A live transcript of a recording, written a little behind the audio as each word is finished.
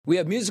We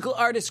have musical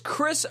artist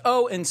Chris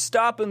O and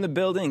Stoppa in the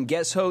building and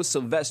guest host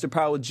Sylvester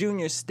Powell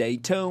Jr. Stay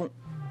tuned.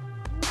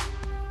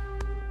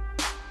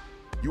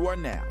 You are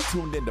now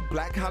tuned into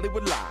Black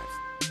Hollywood Live.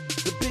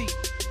 The beat.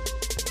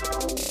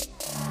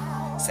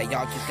 Say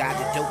all you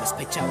gotta do is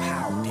put your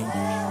heart in,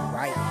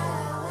 right?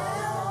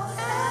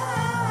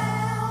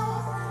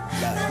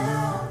 Look.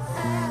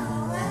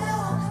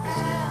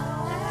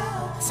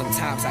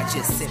 Sometimes I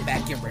just sit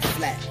back and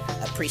reflect.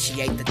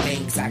 Appreciate the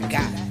things I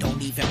got.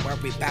 Don't even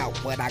worry about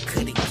what I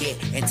couldn't get.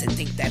 And to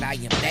think that I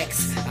am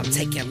next, I'm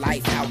taking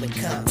life how it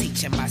comes.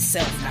 Teaching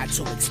myself not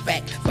to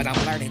expect, but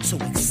I'm learning to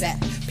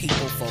accept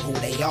people for who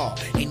they are.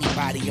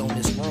 Anybody on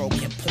this world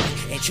can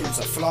point and choose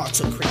a flaw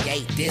to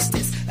create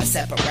distance, a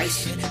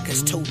separation.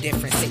 Cause two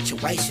different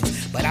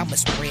situations, but I'ma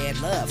spread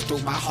love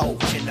through my whole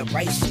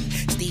generation.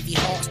 Stevie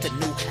Hart's the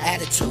new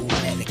attitude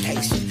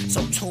medication.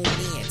 So tune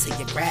in to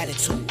your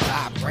gratitude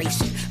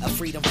vibration. A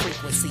freedom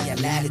frequency, a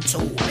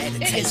latitude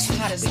meditation.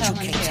 But you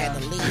can't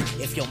channel in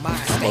if your mind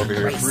stays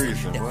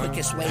racing. The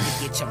quickest way to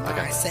get your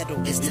mind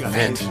settled is to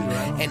think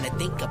and to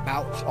think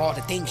about all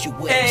the things you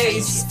would change. Hey,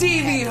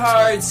 Stevie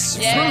Hart's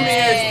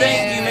premiere.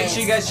 Thank you. Make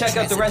sure you guys check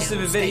out the rest of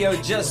the video.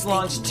 Just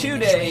launched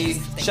today.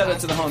 Shout out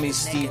to the homies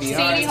Stevie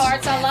Hart's. Stevie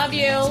Hart's, I love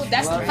you.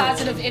 That's the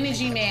positive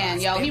energy man,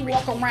 yo. He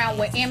walk around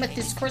with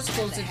amethyst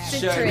crystals and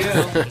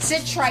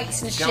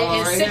citrites and shit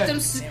and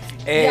symptoms.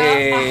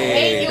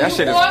 Hey, that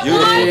shit is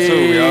beautiful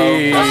too,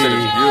 yo. That shit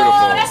is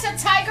beautiful. That's a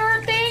tiger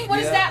thing? What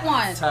is that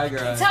one? Tiger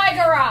eye.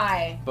 Tiger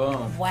eye.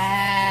 Boom.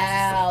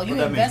 Wow.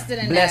 You invested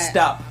in Blessed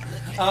that. up.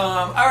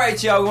 All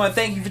right, y'all. We want to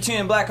thank you for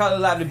tuning in Black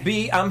Hollywood Live to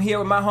Beat. I'm here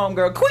with my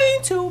homegirl,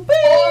 Queen to Be.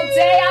 All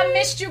day. I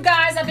missed you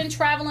guys. I've been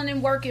traveling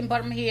and working,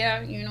 but I'm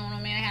here. You know what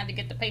I mean? I had to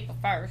get the paper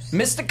first.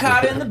 Mr.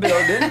 Carter in the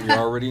building. You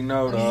already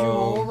know, though. You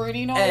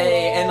already know.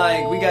 Hey, and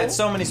like we got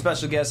so many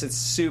special guests. It's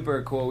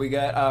super cool. We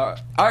got our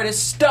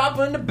artist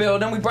Stoppa in the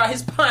building. We brought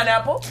his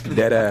pineapple.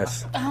 Dead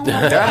ass. Oh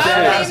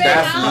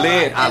That's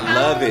lit. I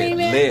love it.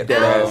 Lit, bro.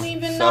 I don't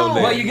even know. So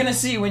lit. Well, you're gonna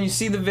see when you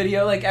see the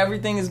video. Like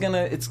everything is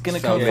gonna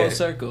come full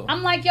circle.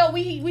 I'm like, yo,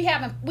 we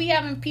having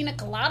pina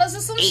coladas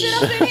or some shit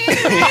up in here,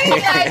 right?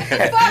 Like,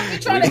 fuck, you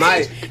trying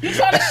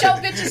to show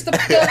bitches the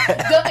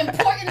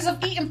importance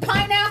of eating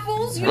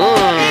pineapples, you know what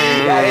I mean?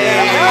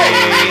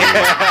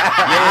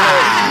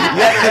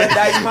 Yeah.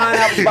 That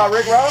pineapple by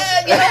Rick Ross?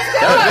 Yeah,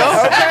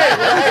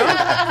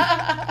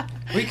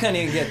 We couldn't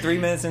even get 3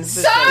 minutes into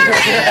this. Sorry.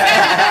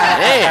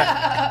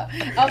 Damn.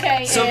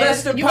 Okay.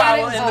 Sylvester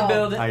Powell in the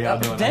building. How y'all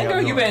doing? Dang,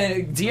 girl, you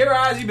been deer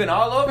eyes. You been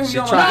all over him. She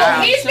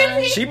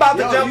about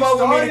to jump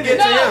over me to get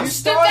to him.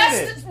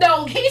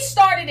 He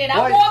started it.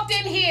 I walked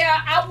in here.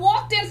 I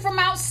walked in from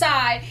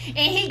outside, and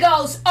he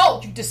goes,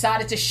 "Oh, you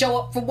decided to show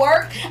up for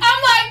work?" I'm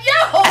like, "Yo,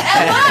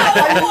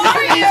 hello, how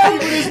are you?"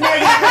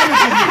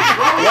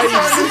 Why you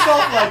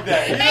talk like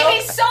that? You know? And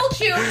he's so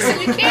cute, so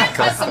you can't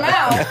cuss him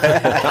out.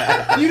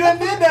 You done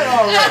did that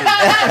already.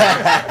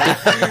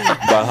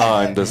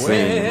 Behind the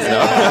scenes.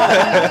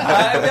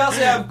 We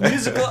also have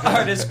musical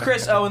artist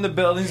Chris O in the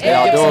building. He's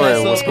How y'all doing?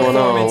 nice What's going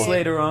performance on?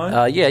 later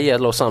on. Yeah, a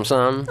little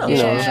something. You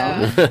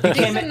know. He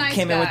came nice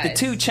in with the guy.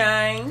 2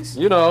 chains.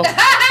 You know.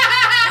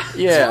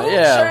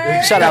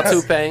 Yeah. Shout out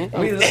to Pain.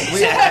 We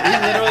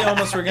literally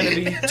almost were gonna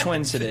be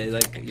twins today.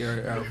 Like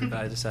your outfit,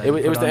 I decided.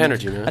 It was the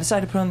energy, man. I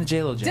decided to put on the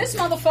J-Lo jacket. This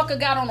motherfucker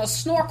got on a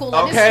snorkel,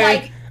 and Okay.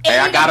 it's like 80 Hey,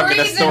 I got him in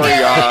the degrees story,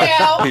 here right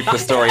y'all. now. Peep the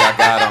story I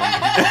got him.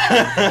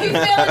 He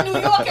feeling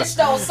New Yorkish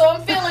though, so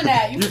I'm feeling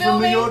that. You feel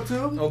me? New York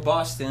too? Oh,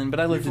 Boston, but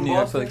I lived in New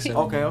York for like 7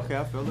 years. Okay,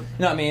 I feel it.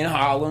 No, I mean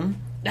Harlem.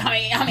 I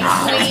mean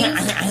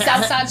Queens,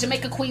 Southside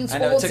Jamaica, Queens, I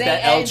know, all took day,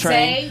 that L every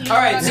train. day. You know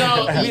All right, what so I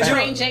mean? we E do-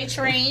 train, J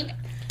train,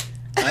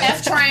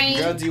 F train.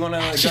 Girl, do you want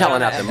to? She's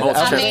yelling out the most.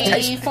 I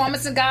mean,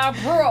 Pharmacy and Guy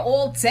Brewer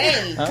all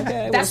day.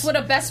 Okay, That's where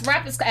the best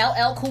rappers.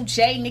 LL Cool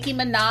J, Nicki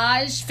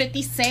Minaj,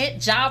 50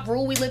 Cent, Ja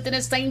Rule. We lived in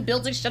the same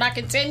building. Should I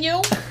continue?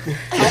 Okay.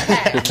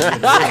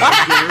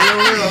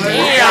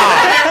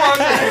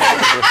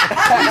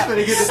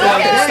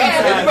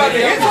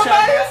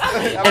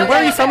 And where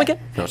are you from again?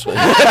 No, sorry.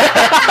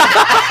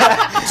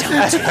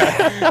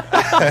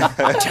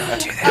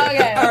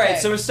 Okay. All right,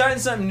 so we're starting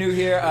something new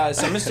here.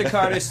 So Mr.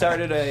 Carter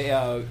started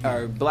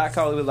our Black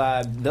Hollywood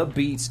Live The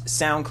Beats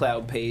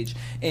SoundCloud page,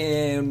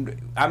 and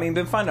I mean,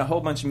 been finding a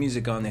whole bunch of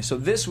music on there. So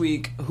this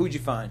week, who'd you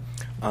find?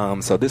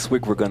 So this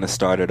week we're going to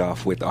start it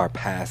off with our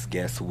past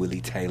guest,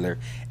 Willie Taylor,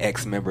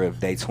 ex-member of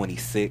Day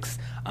 26.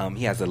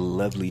 He has a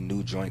lovely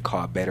new joint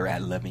called Better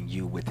at Loving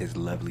You with his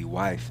lovely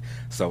wife.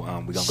 So we're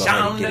going to go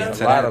ahead and get into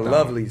that. A lot of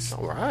lovelies.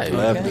 All right.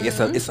 Lovely.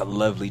 It's a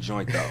lovely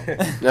joint, though.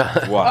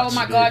 Oh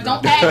my God!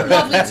 Don't add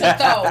lovely to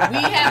though. We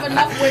have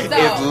enough with though.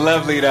 It's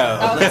lovely,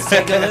 though. Let's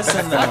take a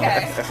listen, though.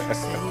 Okay.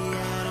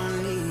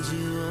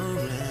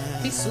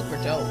 He's super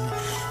dope.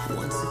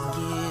 Once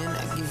again,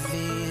 I give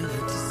in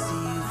to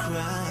see you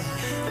cry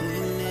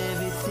when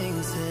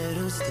everything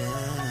settles down.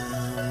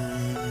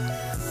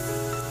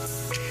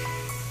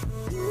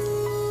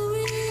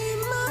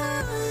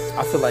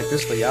 I feel like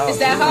this for y'all. Is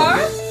that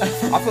hard?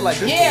 I feel like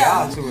this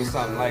Yeah. for y'all too or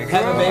something. Like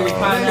Have a baby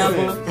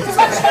pineapple. Touch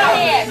my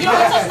hand. You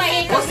don't touch my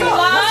hand because you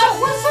live.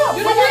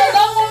 You don't want to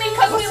love on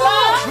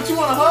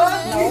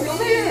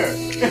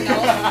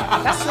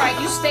That's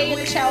right. You stay in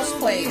the child's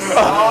place.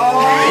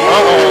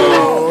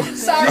 Oh.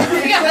 Sorry,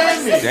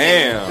 guys.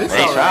 Damn. It's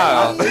Hey, all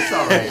child. right. It's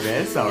all right,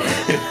 man. It's all right.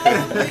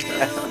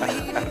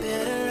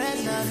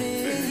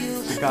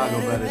 Chicago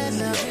better than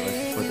New York.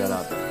 Let's put that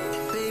out there.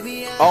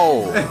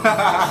 Oh.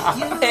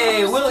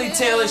 Hey, Willie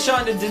Taylor,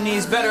 Shonda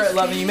Denise, Better at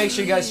Loving You. Make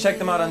sure you guys check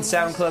them out on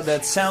SoundCloud.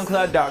 That's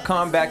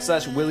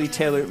soundcloud.com/Willie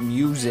Taylor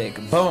Music.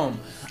 Boom.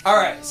 All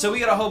right, so we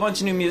got a whole bunch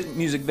of new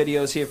music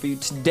videos here for you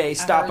today.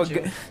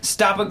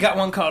 Stoppa got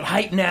one called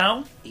Hype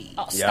Now.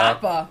 Oh,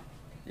 Stoppa.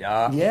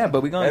 Yeah,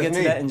 but we're going to get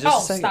to that in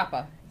just a second.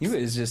 Stoppa. You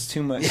is just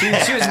too much. She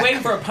was waiting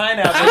for a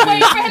pineapple. I'm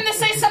waiting for him to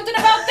say something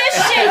about this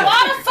shit.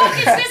 Why the fuck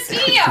is this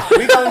here?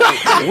 We gonna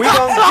get that. We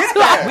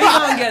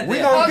gonna get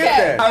there. Get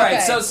that. All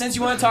right, so since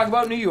you want to talk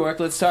about New York,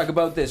 let's talk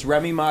about this.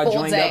 Remy Ma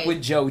joined up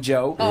with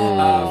JoJo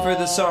for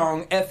the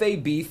song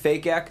FAB,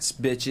 Fake Ass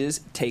Bitches,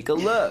 Take a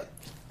Look.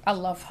 I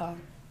love her.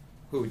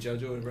 Who,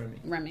 JoJo or Remy?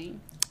 Remy.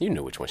 You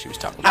knew which one she was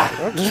talking about.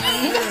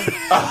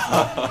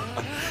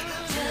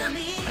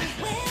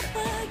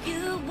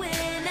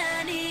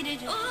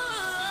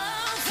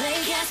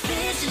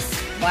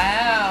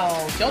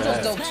 Wow.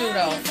 JoJo's dope too,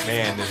 though.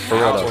 Man, this For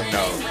real, album,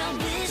 though. no.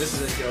 This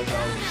is a dope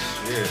album.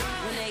 Yeah.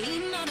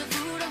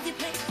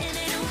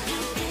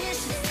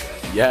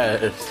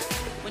 Yes.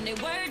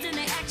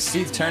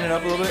 Steve, turn it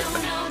up a little bit.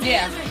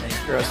 Yeah.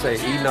 Girl say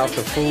eating off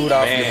the food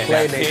off Man, your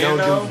plate and that they don't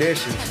piano. do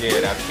dishes. Yeah,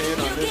 that's it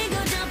on this one.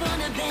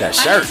 That I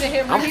shirt. need to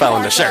hear I'm Remy feeling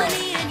Ma, the shirt. though.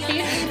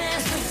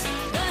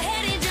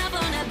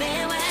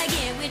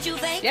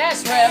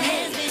 Yes, Rem.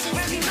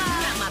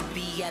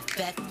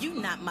 You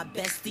not my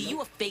bestie,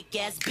 you a fake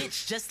ass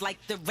bitch just like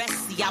the rest.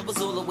 See, I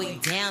was all the way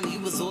down, you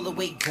was all the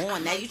way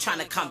gone. Now you trying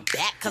to come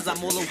back cause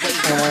I'm all the way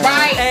gone.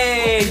 Right.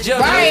 Hey, JoJo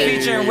Right.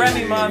 featuring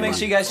Remy Ma. Make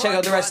sure you guys check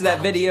out the rest of that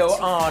video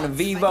on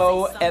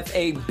Vivo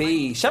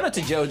FAB. Shout out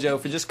to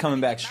JoJo for just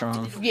coming back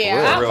strong.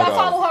 Yeah, Real I dog.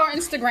 follow her on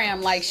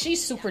Instagram. Like,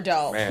 she's super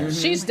dope. Man.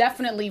 She's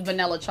definitely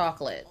vanilla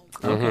chocolate.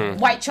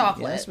 White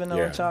chocolate. Yes,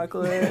 vanilla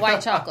chocolate. White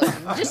chocolate.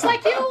 Just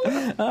like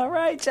you. All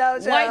right,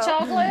 JoJo. White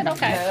chocolate?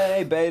 Okay.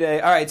 Hey,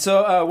 Bayday. All right,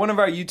 so one of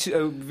our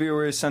YouTube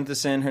viewers sent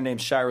this in. Her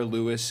name's Shira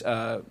Lewis.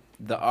 The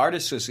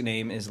artist's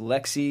name is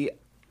Lexi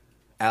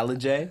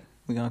Alajay.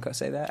 We gonna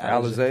say that?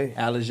 Alizé.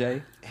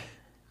 Alajay.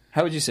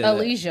 How would you say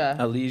Alicia.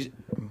 that? Alicia.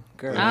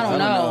 Girl, I don't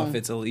know. if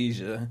it's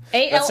Alicia.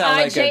 A-L-I-J-A-I. That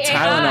sounds like a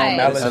Tylenol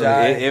medicine.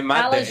 Alajay. It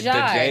might the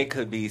Alajay. J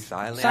could be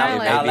silent.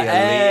 Silent. It may be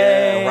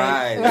Alajay. Aaliyah.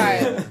 Right.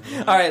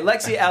 Right. All right,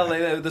 Lexi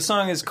Alajay. The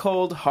song is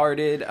Cold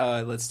Hearted.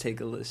 Let's take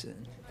a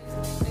listen.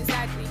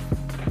 Exactly.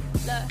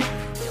 Look,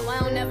 yo, I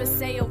don't never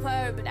say a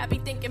word, but I be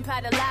thinking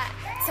about a lot.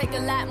 Take a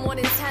lot more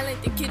than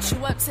talent to get you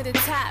up to the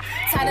top.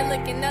 Tired of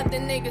looking up the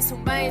niggas who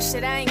buying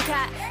shit I ain't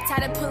got.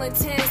 Tired of pulling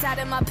tens out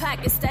of my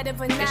pocket instead of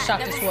a knot. Shock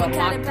Never this world, forgot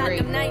Mark about 3.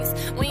 them nights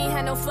when you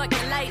had no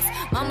fucking lights.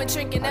 Mama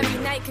drinking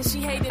every night cause she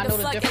hated I the know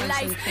the fucking difference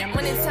in life. cameras.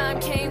 When the time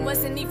came,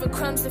 wasn't even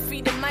crumbs to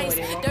feed the mice.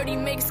 Dirty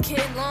mixed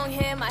kid, long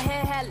hair, my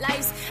hair had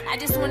lice. I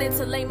just wanted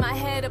to lay my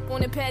head up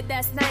on a bed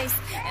that's nice.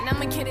 And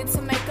I'ma get it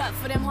to make up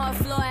for them hard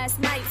floor ass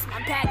nights. My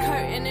back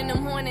hurting in the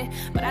morning,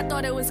 but I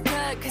thought it was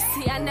good. Cause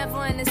see, I never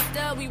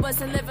understood we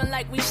wasn't living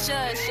like we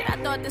should. Shit, I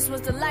thought this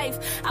was the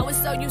life. I was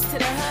so used to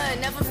the hood.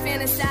 Never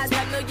fantasized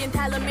about $1 million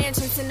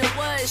mansions in the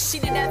woods. She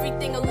did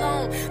everything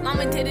alone.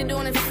 Mama did it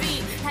on her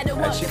feet. Had to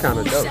walk she the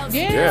kinda food dope. shelves.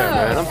 Yeah. Yeah,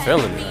 man, I'm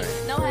feeling it.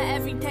 Know her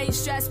everyday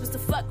stress was the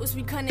fuck was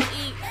we couldn't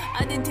eat.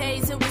 Other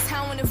days it was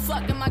how in the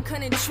fuck am I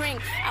couldn't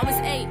drink. I was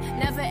 8,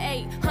 never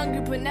ate.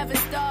 Hungry but never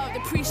starved.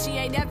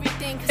 Appreciate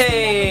everything.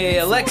 Hey,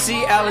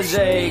 Alexi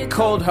Alajay,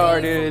 Cold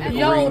Hearted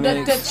Yo,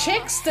 remix.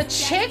 the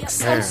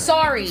chicks, I'm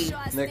sorry.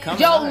 They're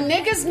coming Yo, out.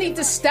 niggas need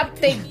to step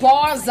their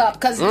bars up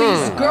because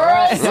these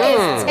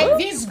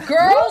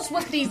girls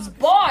with these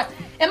bars.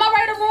 Am I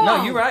right or wrong?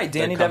 No, you're right.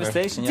 Danny They're coming.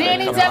 Devastation.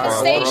 Danny coming for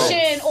our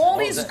Devastation. All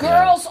these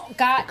girls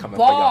got coming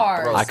for y'all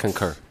bars. throats. I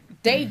concur.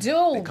 They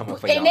do. coming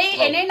for And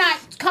y'all they're not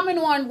coming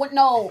on with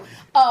no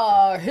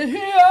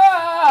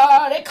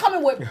they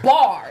coming with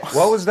bars.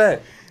 What was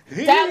that?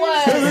 That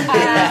was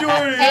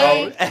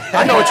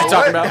I know what you're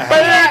talking about.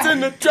 Yeah. in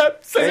the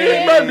trap,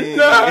 Yeah. money.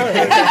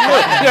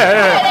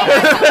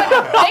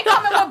 They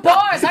coming with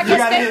bars. I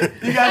guess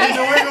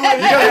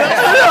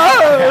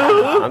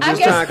I'm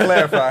just trying to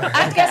clarify.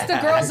 I guess the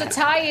girls are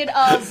tired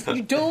of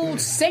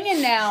dudes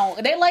singing now.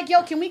 They like,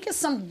 yo, can we get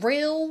some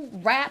real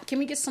rap? Can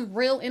we get some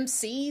real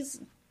MCs?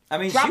 I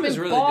mean, she Dropping was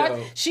really bars.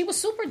 dope. She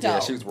was super dope. Yeah,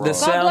 she was raw. The God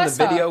sound, the bless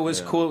her. video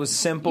was cool. It was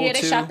simple, Yeah,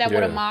 they too. shot that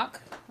with a Yeah.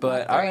 mock.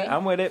 But all right,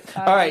 I'm with it.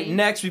 All right,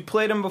 next, we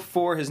played him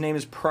before. His name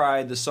is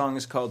Pride. The song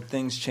is called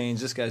Things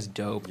Change. This guy's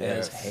dope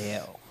as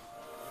hell.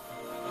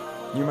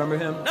 You remember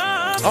him?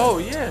 Oh,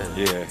 yeah.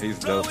 Yeah, he's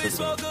dope too.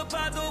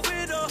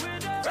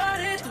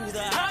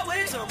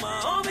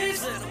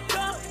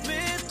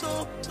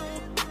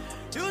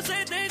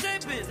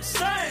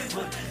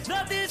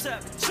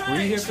 Were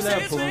you here for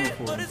that or pulling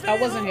before? I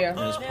wasn't here.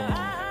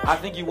 I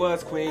think he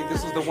was, Queen.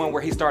 This was the one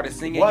where he started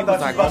singing. Well, I he was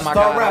thought like, you oh was my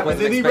about to God. start I rapping.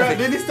 wasn't Did he rap?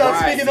 expecting- Did he start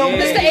Right, speaking on yeah,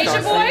 this? This the he Asian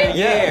started boy? singing.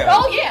 Yeah.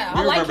 Oh, yeah. I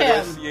You like remember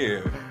him. this?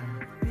 Yeah.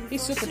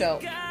 He's super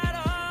dope.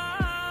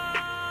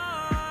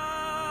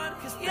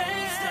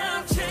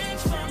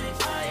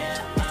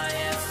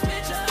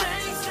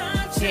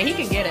 he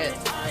can get it.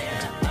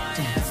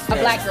 A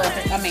black girl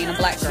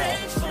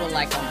will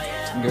like him.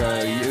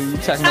 Girl, you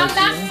talking about? I'm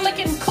not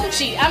flicking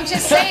coochie. I'm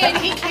just saying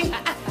he can.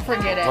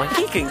 Forget it. Well,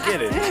 he can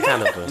get it.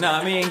 Kind of. No,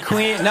 I mean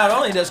Queen. Not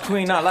only does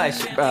Queen not like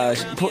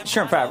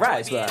shrimp fried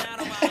rice, but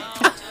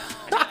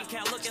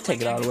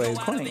take it all the way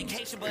to Queen.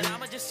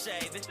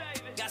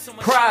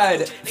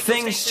 Pride,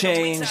 things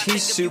change.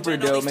 He's super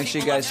dope. Make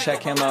sure you guys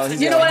check him out.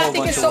 You know what I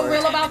think is so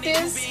real about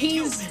this?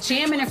 He's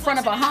jamming in front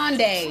of a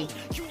Hyundai.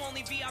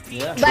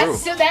 Yeah,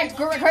 that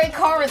great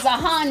car is a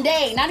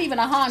Hyundai, not even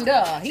a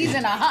Honda. He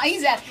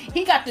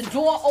got the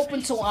door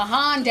open to a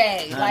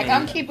Hyundai. Like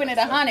I'm keeping it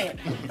 100.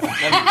 Them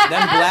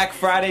Black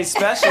Friday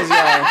specials, y'all.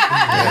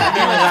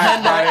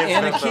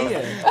 And a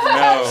Kia.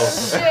 No.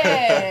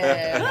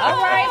 Shit.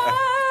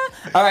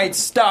 All right,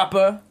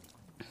 Stoppa.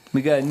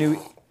 We got a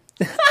new.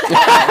 It's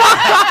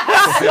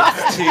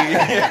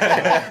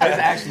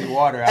actually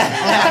water.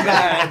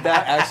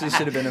 That actually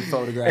should have been a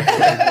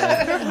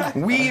photograph.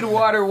 Weed,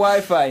 water,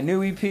 Wi-Fi,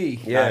 new EP.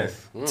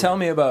 Yes. Tell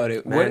me about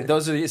it.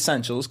 Those are the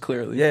essentials,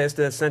 clearly. Yeah, it's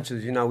the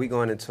essentials. You know, we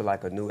going into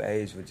like a new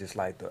age with just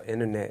like the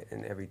internet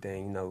and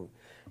everything, you know,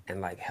 and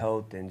like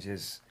health and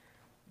just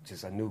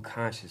a new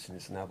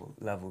consciousness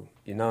level,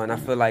 you know. And I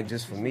feel like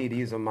just for me,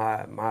 these are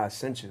my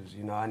essentials.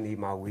 You know, I need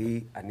my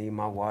weed, I need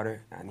my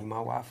water, I need my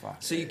Wi-Fi.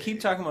 So you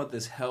keep talking about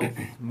this health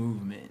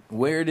movement.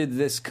 Where did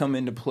this come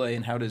into play,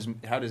 and how does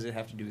it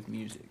have to do with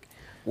music?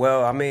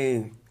 Well, I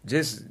mean,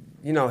 just,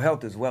 you know,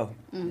 health is wealth.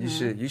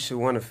 Mm-hmm. You should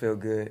want to feel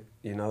good.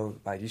 You know,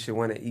 like you should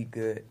want to eat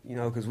good. You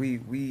know, because we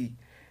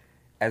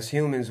as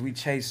humans, we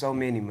chase so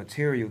many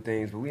material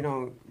things, but we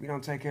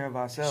don't take care of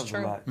ourselves a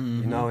lot,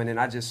 you know. And then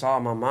I just saw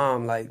my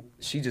mom, like,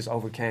 she just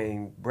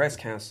overcame breast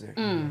cancer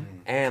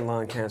and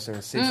lung cancer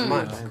in 6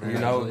 months, you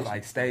know,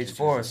 like stage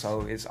 4.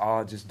 So it's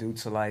all just due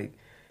to, like,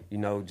 you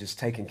know, just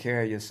taking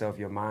care of yourself,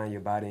 your mind,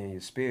 your body, and your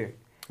spirit.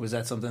 Was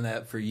that something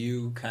that for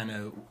you kind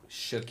of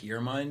shook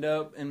your mind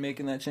up in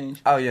making that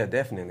change? Oh yeah,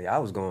 definitely. I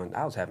was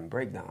having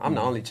breakdown. I'm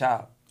the only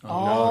child, you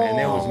know, and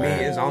it was me.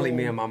 It's only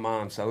me and my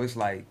mom. So it's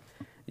like,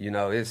 you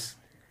know,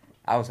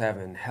 I was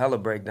having hella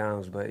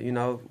breakdowns, but, you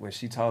know, when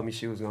she told me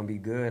she was going to be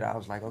good, I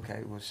was like,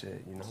 okay, well,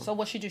 shit, you know. So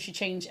what she do? She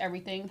changed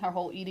everything? Her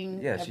whole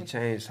eating? Yeah, she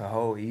changed her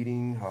whole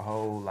eating, her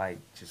whole, like,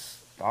 just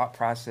thought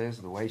process,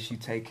 the way she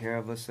take care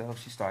of herself.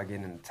 She started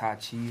getting into Tai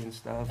Chi and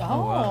stuff.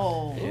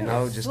 Oh. You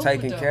know, just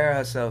taking care of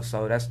herself.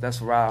 So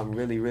that's why I'm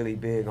really, really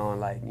big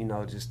on, like, you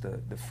know, just the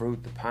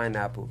fruit, the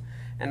pineapple.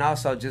 And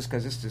also just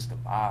because it's just a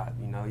vibe,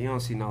 you know. You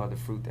don't see no other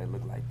fruit that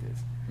look like this.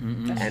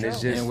 And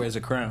it's just, and wears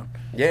a crown.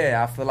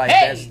 Yeah, I feel like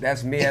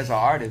that's me as an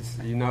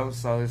artist, you know.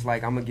 So it's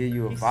like I'm gonna give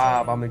you a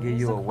vibe, I'm gonna give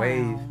you a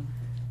wave.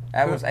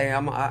 That was, I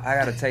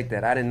gotta take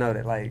that. I didn't know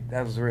that. Like,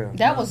 that was real.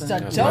 That was the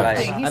dope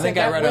thing. I think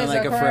I read on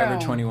like a Forever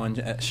 21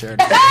 shirt.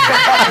 You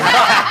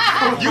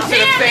should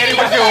have said it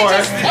was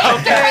yours.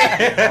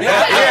 Okay.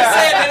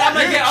 I'm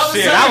like, yeah,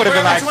 shit, I would have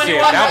been like,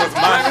 shit, that was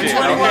my shit.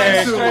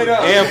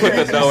 Okay. And put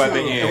the dough at the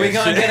end. Are we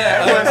gonna get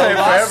a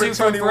lawsuit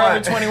from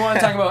Forever 21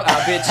 talking about,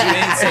 bitch, you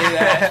didn't say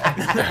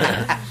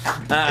that.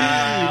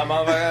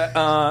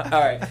 All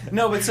right.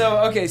 No, but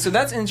so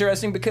that's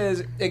interesting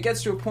because it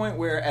gets to a point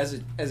where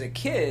as a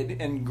kid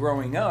and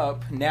growing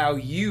up, now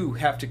you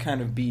have to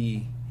kind of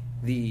be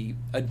the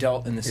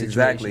adult in the situation.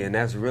 Exactly, and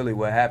that's really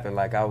what happened.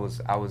 Like I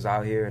was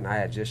out here and I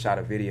had just shot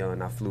a video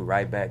and I flew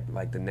right back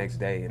like the next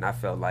day, and I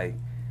felt like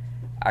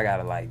I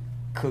gotta like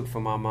cook for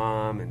my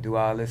mom and do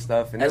all this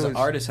stuff. And as an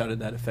artist, how did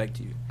that affect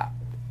you?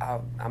 I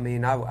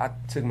mean, I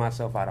took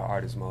myself out of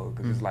artist mode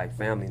because it's like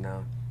family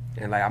now.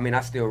 And like, I mean,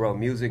 I still wrote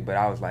music, but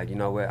I was like, you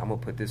know what, I'm gonna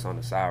put this on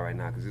the side right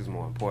now because this is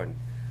more important.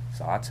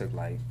 So I took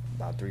like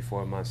about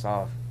 3-4 months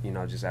off, you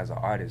know, just as an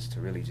artist to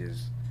really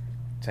just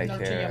take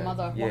care of your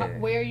mother. Yeah.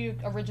 Where are you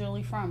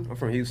originally from? I'm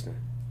from Houston.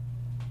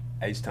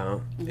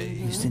 H-Town.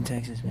 Houston,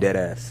 Texas. Dead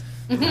ass.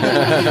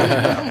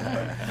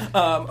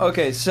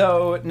 Okay,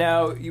 so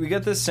now we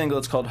got this single.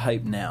 It's called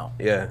Hype Now.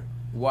 Yeah.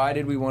 Why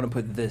did we want to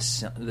put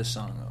this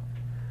song up?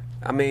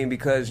 I mean,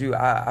 because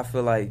I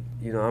feel like,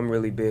 you know, I'm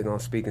really big on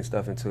speaking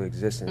stuff into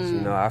existence. You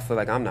know, I feel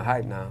like I'm the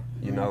hype now,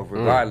 you know,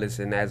 regardless.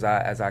 And as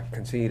I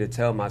continue to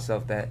tell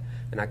myself that,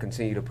 and I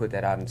continue to put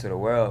that out into the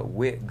world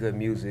with good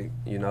music,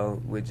 you know,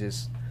 with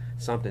just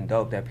something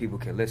dope that people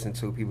can listen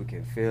to, people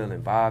can feel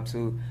and vibe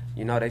to,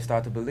 you know, they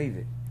start to believe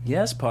it.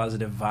 Yes,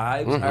 positive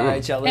vibes. All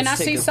right, y'all. And I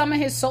see some of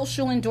his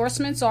social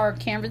endorsements are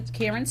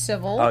Karen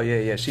Civil. Oh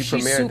yeah. She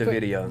premiered the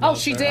video. Oh,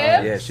 she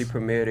did. Yeah, she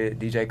premiered it.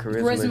 DJ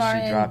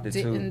Charisma, she dropped it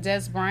too. And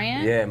Des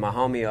Bryant. Yeah, my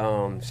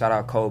homie. Shout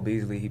out Cole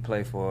Beasley. He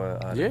played for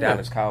the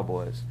Dallas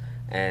Cowboys.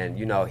 And,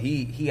 you know,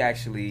 he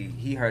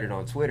heard it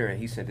on Twitter and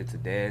he sent it to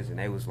Dez and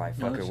they was like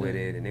fucking with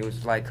it and it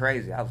was like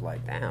crazy. I was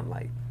like, damn,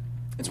 like.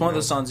 It's one of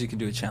those songs you can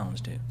do a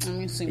challenge to. Let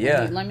me see.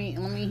 Yeah. Let me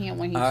hear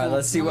when he's. All right,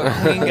 let's see what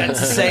Queen got to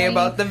say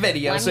about the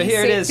video. So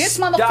here it is. This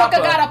motherfucker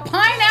got a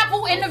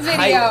pineapple in the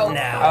video.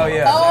 Now. Oh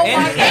yeah. Oh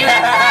my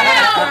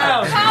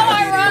God! How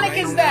ironic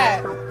is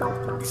that?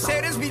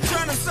 Shaders be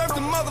trying to surf the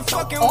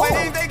motherfucking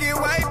wave, they get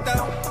wiped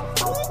out.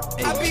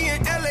 I be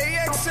in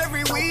LAX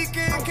every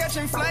weekend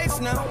catching flights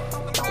now.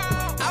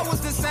 I I was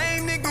the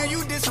same nigga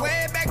you this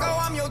way back. Oh,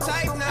 I'm your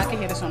type now. I can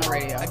hear this on the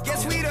radio. I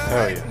guess we the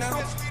hype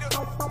now.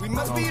 We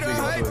must be the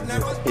hype now.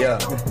 Yeah.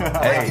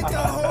 Hey. Get the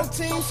whole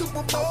team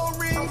Super Bowl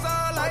rings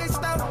all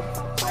iced out.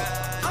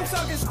 I'm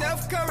talking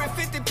Steph Curry,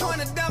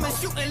 50-pointer diamond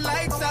shooting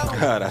lights out.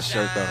 God, that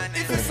shirt though.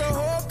 If it's a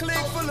whole clique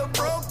full of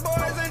broke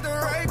boys, ain't the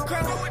right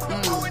crowd.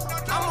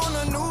 I'm on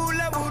a new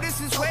level, this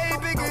is way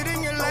bigger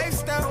than your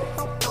lifestyle.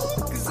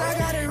 Cause I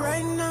got it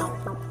right now.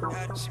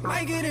 She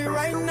might get it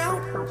right now.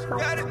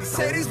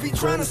 Say this be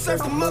trying to surf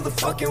the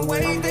motherfucking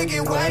wave, they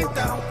get wiped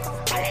out.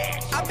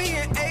 I be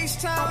in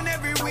H-Town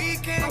every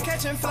weekend,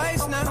 catching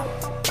flights now.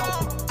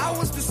 I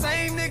was the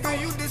same nigga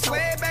you this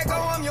way back,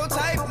 oh, I'm your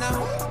type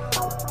now.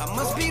 I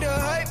must be the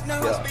hype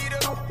now. I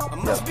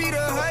must be the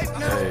hype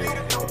now.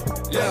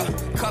 Yeah,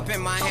 cup in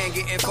my hand,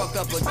 getting fucked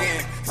up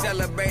again.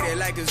 Celebrated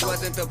like this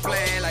wasn't the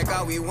plan. Like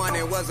all we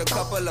wanted was a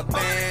couple of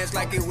bands.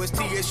 Like it was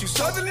TSU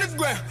Southern the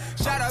ground.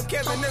 Shout out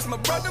Kevin, that's my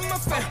brother, my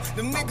fam.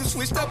 Them niggas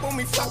switched up on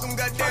me, fuck them,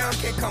 goddamn.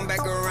 Can't come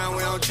back around,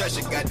 we don't trust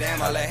you,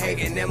 goddamn. All that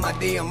hating in my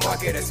DM,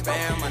 market as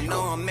spam. I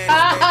know I'm man.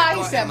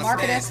 He said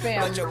market as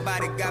spam. But your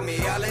body got me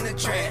all in a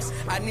trance.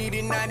 I need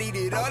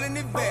it all in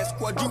advance.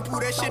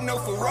 Quadruple that shit, no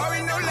Ferrari,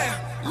 no lamb.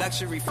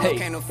 Luxury folk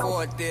can't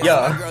afford this.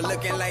 My girl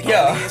looking like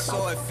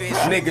swordfish.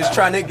 Niggas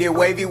trying to get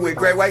wavy with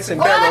great whites and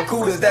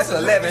barracudas. That's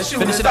 11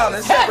 shooters all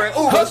in separate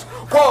Ubers.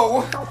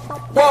 Whoa,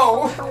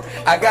 whoa.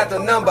 I got the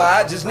number,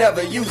 I just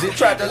never use it.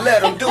 Tried to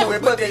let them do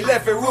it, but they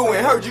left it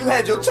ruined. Heard you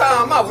had your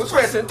time, I was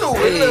resting through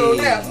it. Little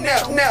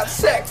nap,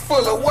 sack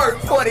full of work.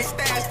 40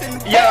 stashed in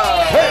the Yeah.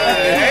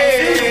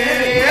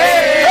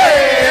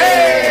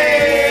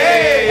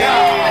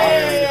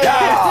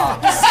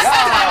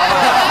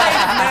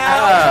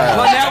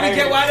 Well, now we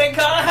get why they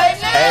call it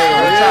hype now.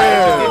 Hey, we're trying to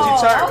get you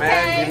turned,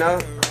 man. You know?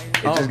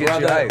 It just gets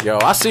you hype. Yo,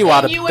 I see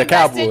why the invested,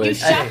 Cowboys. You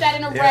shot that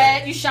in a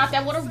red. You shot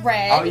that with a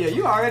red. Oh, yeah,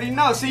 you already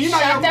know. See, you know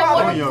shot your that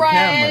problem. with a Your red.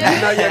 camera.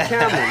 You know your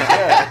camera.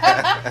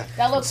 Yeah.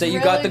 That looks So you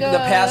really got the good.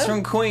 pass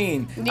from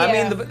Queen. Yeah. I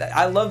mean,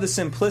 I love the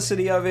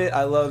simplicity of it.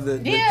 I love the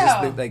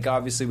Yeah. like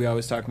obviously we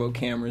always talk about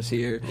cameras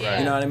here. Right.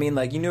 You know what I mean?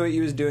 Like you knew what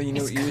you was doing. You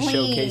knew what you was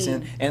clean.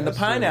 showcasing. And the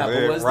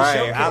pineapple was the right.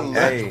 showcase. I love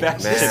that.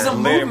 This is a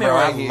Man, movement bro.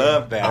 right I here.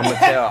 love that. I'm gonna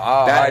tell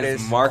all That is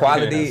artists, marketing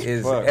quality as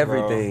is fuck,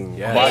 everything.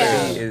 bro.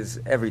 Quality is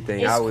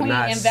everything. It's I would Queen.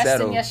 not Invest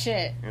settle. in your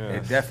shit.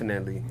 It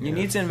definitely. You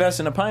need to invest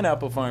in a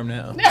pineapple farm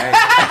now.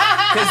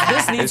 Because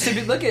this needs to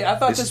be. Look at. I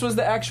thought this was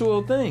the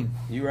actual thing.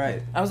 You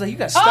right. I was like, you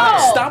got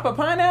Oh. Stoppa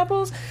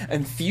pineapples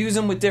and fuse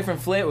them with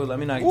different flavors. Well, let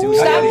me not do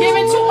Stop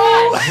giving too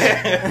much.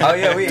 Oh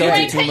yeah, we You Don't do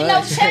ain't too taking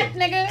much. no check,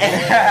 nigga.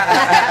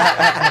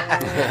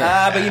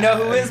 But you know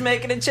who is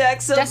making a check?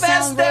 That Sylvester.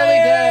 sounds really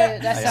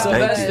good. That sounds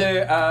Sylvester,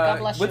 good. God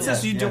bless what's you.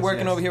 this you do Yes,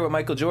 working yes. over here with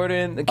Michael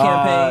Jordan, the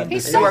campaign?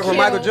 He's You so work cute.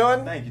 with Michael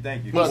Jordan? Thank you.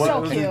 He's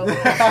so cute.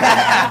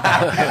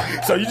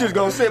 So you just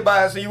gonna sit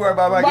by us and you work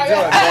by Michael Right.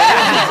 Jordan?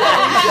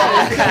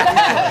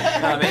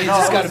 I mean, he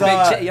just got a big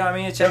check. You know what I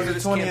mean? A check for It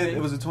this was, campaign.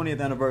 it was the 20th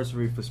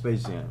anniversary for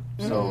Space Jam.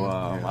 So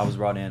I was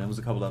brought in. There was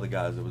a couple other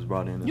guys that was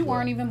brought in. You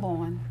weren't even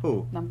born.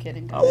 Who? No, I'm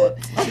kidding. She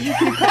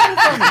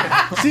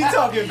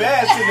talking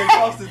bad sitting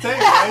across the table.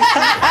 Right?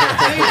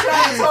 She ain't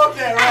trying to talk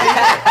that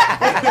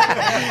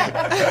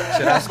right.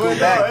 Should I school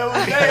back?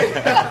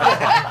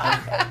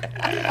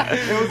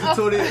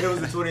 It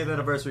was the 20th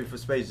anniversary for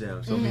Space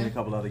Jam. So me and a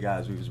couple other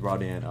guys, we was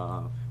brought in.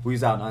 We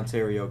was out in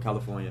Ontario,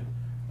 California.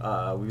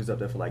 We was up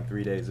there for like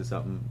 3 days or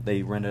something.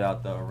 They rented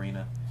out the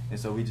arena. And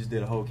so we just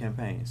did a whole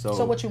campaign.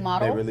 So what, you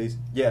model? They released,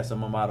 yes,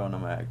 I'm a model and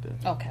I'm an actor.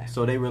 Okay.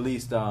 So they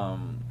released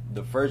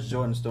the first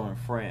Jordan store in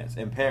France,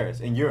 in Paris,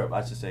 in Europe,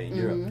 I should say, in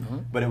Europe.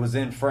 But it was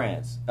in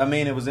France. I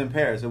mean, it was in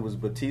Paris. It was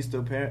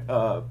Batista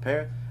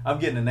Paris. I'm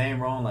getting the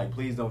name wrong. Like,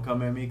 please don't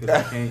come at me because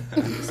I can't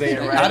say it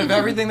right. Out of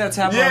everything that's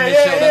happened on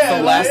this show, that's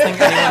the last thing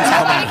anyone's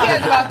Nobody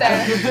cares about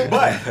that.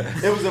 But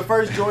it was the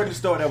first Jordan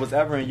store that was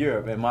ever in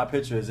Europe, and my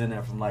picture is in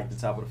there from like the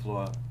top of the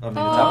floor. I mean,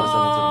 the top of the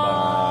ceiling to the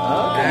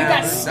bottom. You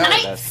got That's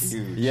snipes.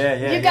 huge. Yeah.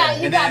 You got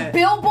And then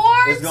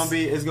billboards. It's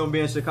gonna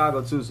be in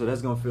Chicago too, so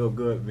that's gonna feel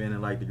good being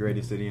in like the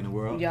greatest city in the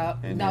world.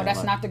 Yup. And No, then, that's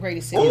like, not the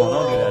greatest city. Come on,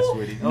 don't do that,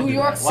 sweetie. Don't New do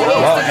York that. City is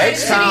the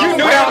greatest city. You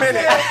knew that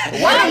minute.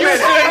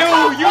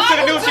 You should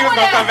have knew she was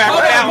gonna come back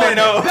with that one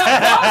though.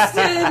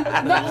 Boston.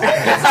 No,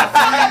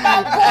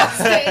 about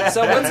Boston.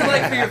 So what's it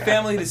like for your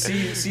family to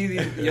see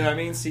the, you know what I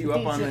mean? See you up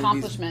These on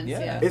accomplishments, these,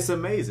 yeah. It's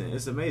amazing.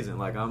 It's amazing.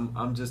 Like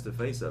I'm just the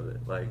face of it.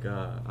 Like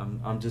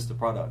I'm just a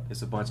product.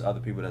 It's a bunch of other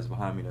people that's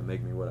behind me that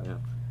make me what I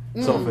am.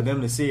 So for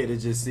them to see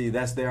it,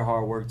 that's their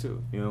hard work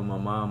too. You know, my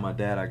mom, my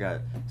dad, I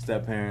got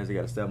step parents, I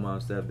got a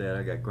stepmom, stepdad,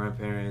 I got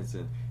grandparents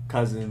and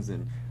cousins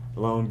and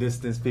long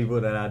distance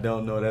people that I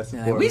don't know that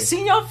support We me.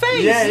 seen your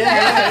face. Yeah. You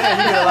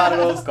get a lot of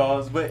those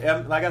calls, but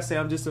like I say,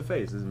 I'm just a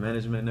face. It's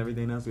management and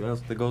everything else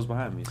that goes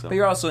behind me. So. But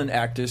you're also an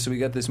actor, so we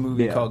got this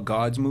movie called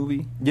God's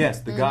Movie. Yes,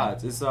 The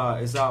Gods. It's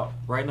out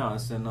right now.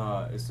 It's in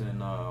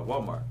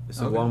Walmart. It's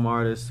in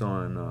Walmart. It's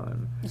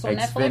on It's on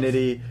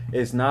Xfinity.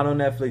 It's not on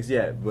Netflix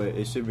yet, but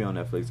it should be on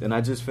Netflix. And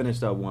I just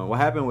finished up one. What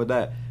happened with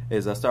that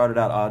is I started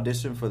out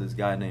audition for this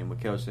guy named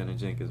Mikhail Shannon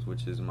Jenkins,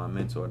 which is my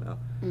mentor now.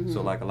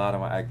 So like a lot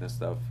of my acting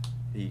stuff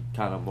he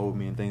kind of molded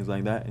me and things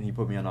like that, and he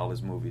put me on all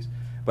his movies.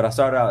 But I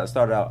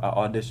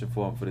auditioned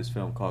for him for this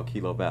film called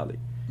Kilo Valley,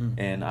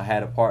 and I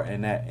had a part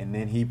in that. And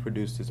then he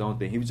produced his own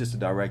thing. He was just a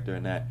director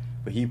in that,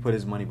 but he put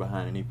his money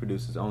behind it, and he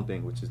produced his own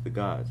thing, which is The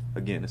Gods.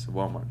 Again, it's a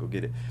Walmart. Go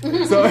get it.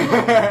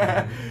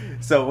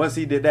 So once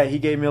he did that, he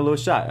gave me a little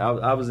shot.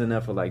 I was in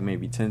there for like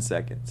maybe 10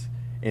 seconds.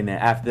 And then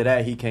after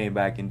that, he came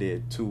back and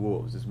did Two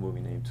Wolves, this movie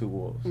named Two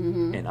Wolves.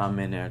 And I'm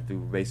in there through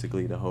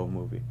basically the whole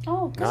movie.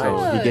 Oh, good.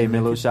 So he gave me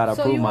a little shot. I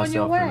proved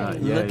myself.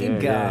 Look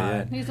at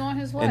God. He's on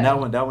his way. And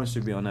that one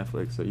should be on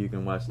Netflix, so you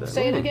can watch that.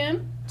 Say it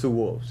again? Two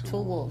Wolves.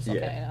 Two Wolves, okay.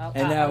 Yeah.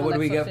 And now what do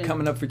we got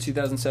coming up for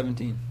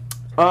 2017?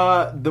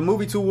 The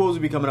movie Two Wolves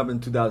will be coming up in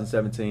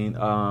 2017.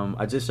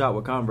 I just shot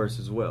with Converse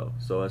as well.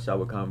 So I shot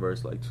with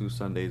Converse like 2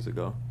 Sundays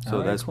ago.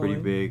 So that's pretty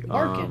big.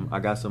 I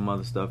got some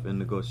other stuff in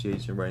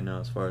negotiation right now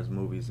as far as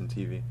movies and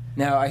TV.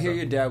 Now, I hear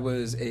your dad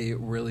was a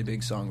really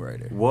big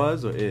songwriter.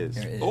 Was or is?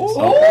 Is. Oh.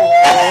 Okay.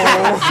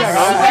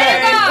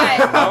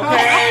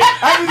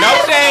 No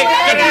shade.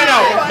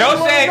 No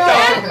shade,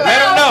 though. Let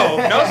him know.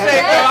 No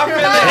shade, though. I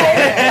feel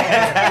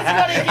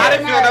it. I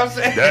didn't feel no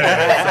shade.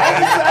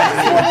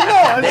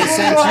 They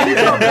sent you.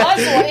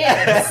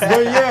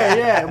 But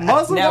yeah.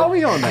 Muscle, now,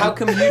 we on that. How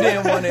come you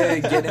didn't want to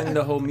get in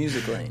the whole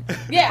music lane?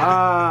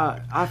 Yeah.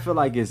 I feel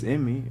like it's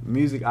in me.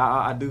 Music,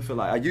 I do feel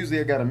like I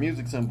got a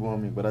music symbol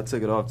on me, but I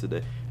took it off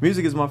today.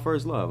 Music is my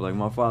first love. Like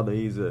my father,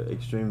 he's an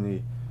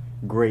extremely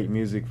great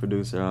music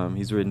producer.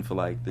 He's written for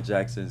like the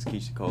Jacksons,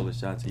 Keisha Cole,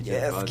 Ashanti,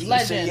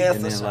 legend,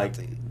 and then like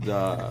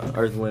the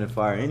Earth, Wind and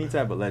Fire, any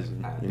type of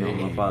legend. You know,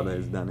 my father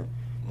has done it.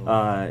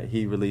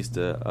 He released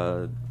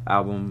a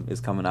album. It's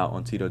coming out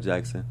on Tito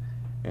Jackson.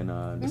 And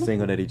the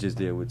single that he just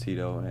did with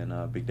Tito and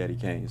Big Daddy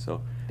Kane.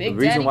 So the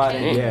reason why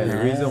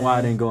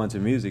I didn't go into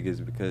music is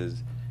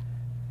because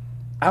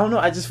I don't know.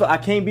 I just feel I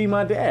can't be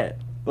my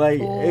dad.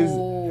 Like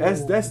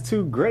that's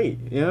too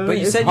great. You know, but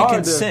you said you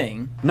can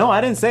sing. No,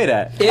 I didn't say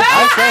that. I didn't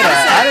say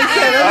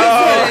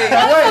that.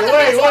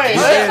 Wait.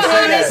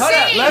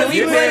 Can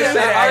we play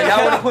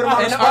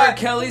an R.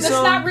 Kelly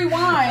song? Let's not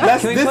rewind.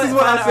 This is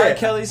what I said. R.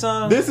 Kelly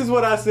song. This is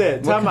what I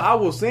said. I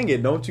will sing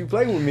it. Don't you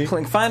play with me.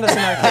 Find us an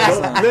R. Kelly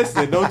song.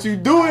 Listen, don't you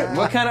do it.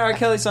 What kind of R.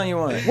 Kelly song you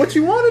want? What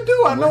you want to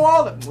do? I know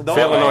all of it.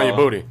 Feeling on your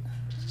booty.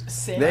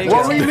 There you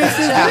what go. we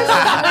missing?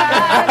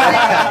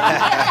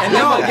 And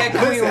then we'll get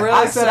Queen real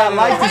I said I excited.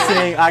 like to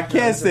sing. I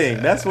can sing.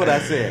 That's what I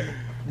said.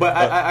 But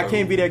I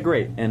can't be that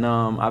great. And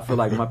I feel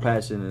like my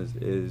passion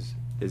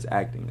is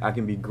acting. I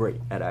can be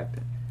great at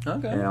acting.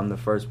 Okay. And I'm the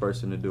first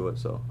person to do it,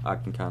 so I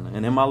can kind of.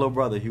 And then my little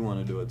brother, he want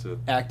to do it too.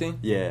 Acting?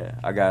 Yeah,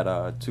 I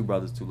got 2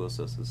 brothers, 2 little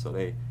sisters, so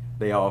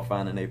they all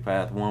finding their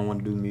path. One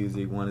want to do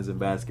music, one is in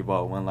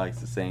basketball, one likes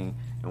to sing,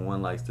 and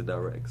one likes to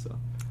direct. So.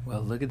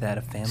 Well, look at that,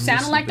 a family.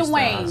 Sounding like the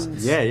Waynes.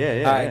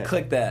 Yeah. All right,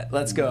 click that.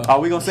 Let's go. Are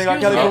we gonna sing R.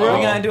 Kelly for real?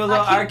 We're gonna do a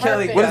little R.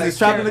 Kelly. What is this?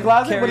 Trapped in the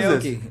closet? What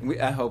is this?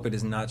 I hope it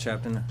is not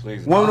trapped in the.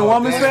 Please.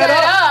 Woman's fed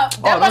up.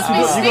 That must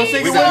be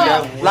Steve's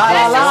song. La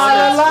la la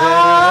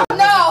la.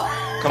 No.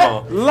 Come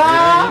on.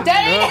 La.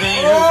 Daddy.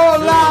 Oh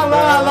la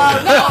la la.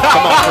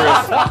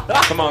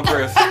 Come on,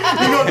 Chris. You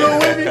gonna do it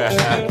with me?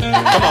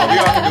 Come on, we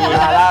all can do it.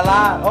 La la la.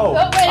 Oh.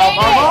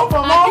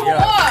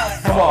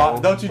 Come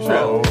on. Don't you trip.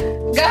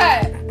 Go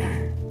ahead.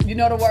 You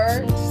know the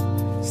words?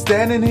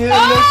 Standing here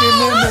looking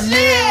in the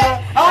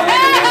mirror. I don't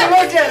even need to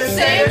look at it.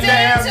 Saying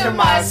damn to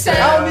myself. I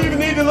don't even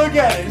need to look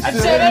at it. I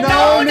should have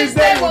known this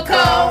day would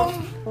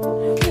come.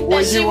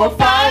 That you will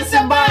find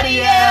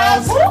somebody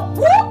else.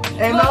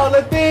 And all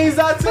the things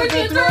I took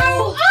you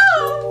through.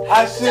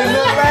 I shouldn't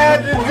have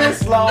lasted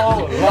this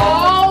long.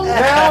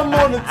 Now I'm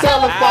on the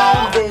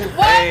telephone.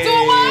 What do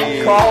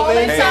I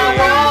Calling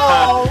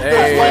Tyrone.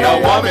 Hey, when a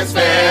woman's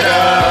fed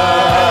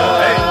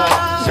up.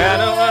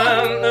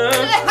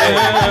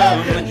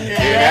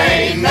 It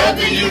ain't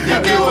nothing you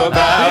can do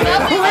about it.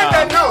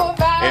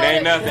 It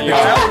ain't nothing you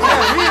can do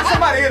about it.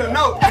 Somebody hit a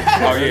note.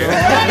 Oh, yeah.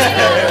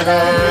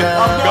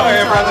 Go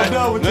ahead, brother.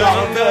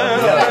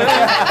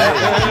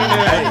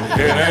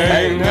 It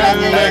ain't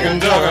nothing they can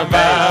talk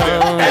about it.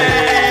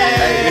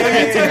 Let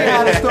me tell you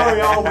how the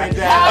story all went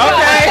down.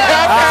 Okay.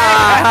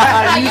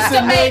 I used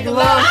to make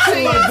love to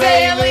you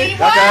daily.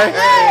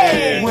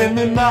 Okay. When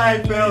the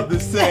night felt the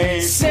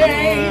same.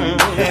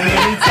 And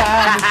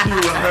anytime that you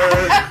were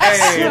hurt.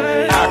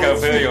 Hey, I can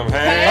feel your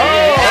pain.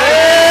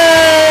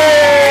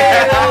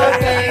 And all the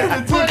things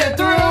that took it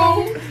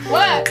through.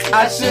 What?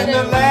 I shouldn't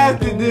have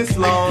lasted this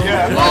long.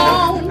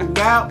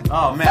 Now,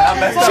 oh man, I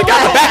messed up. She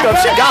got the backup.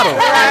 She got him.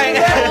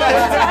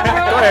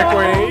 Go ahead,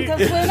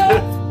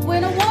 Queen.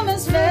 When a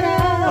woman's fed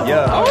up.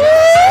 Yeah.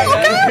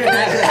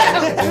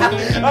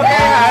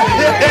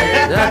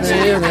 Nothing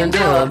you can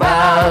do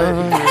about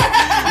it.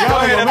 Go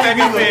ahead and make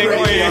it big,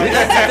 Queen.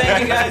 Thank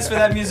you guys for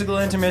that musical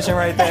intermission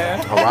right there.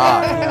 All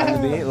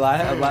right.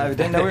 Live.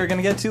 Didn't know we were going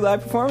to get 2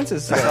 live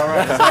performances. It's all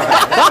right.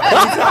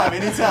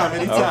 Anytime.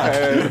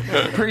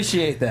 Okay.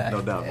 Appreciate that.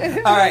 No doubt.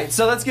 All right,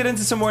 so let's get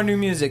into some more new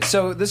music.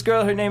 So this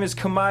girl, her name is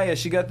Kamaya.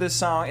 She got this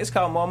song. It's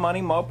called More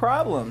Money, More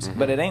Problems.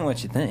 But it ain't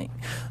what you think.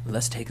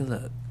 Let's take a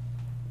look.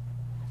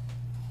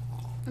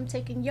 I'm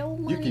taking your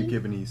money. You keep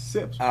giving these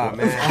sips. Oh,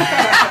 man.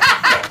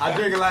 I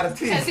drink a lot of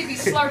tea. As he be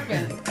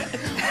slurping.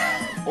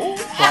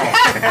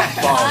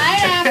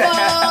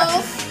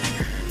 Pineapples.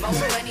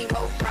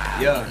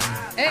 Yeah.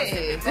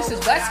 Hey, this is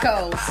West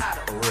Coast.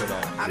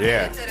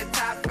 Yeah.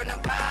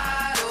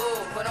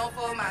 But on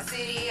for my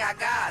city, I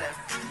got a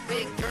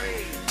big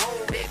dream,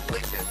 big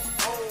wishes,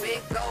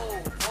 big goal,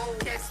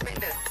 cash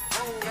spender,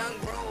 young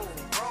bro,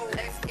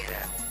 let's get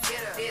her.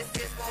 This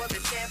is for the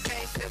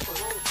champagne sipper.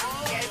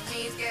 Gas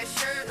jeans, gas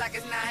shirt like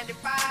it's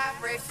 95.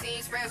 Fresh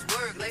scenes, fresh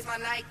work, lace my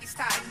Nikes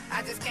tight.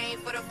 I just came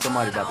for the fun.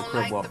 Somebody about to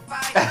crib walk.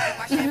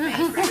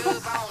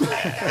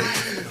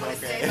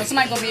 So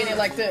somebody gonna be in it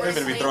like this. We're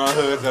gonna be throwing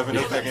hoods up in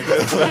a second.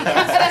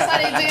 That's how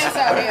they dance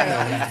out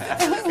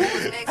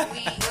here. Next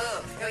week,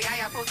 yo,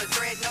 y'all supposed to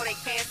dread, no they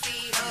can't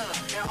see,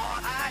 and all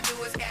I do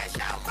is cash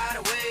out, by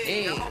the way.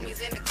 Hey. The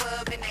homies in the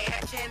club and they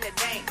action the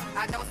dank.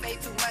 I don't say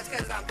too much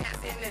cause I'm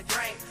passing the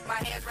drink. My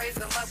hands raise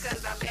them up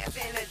cause I'm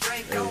passing the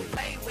drink. Don't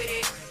play with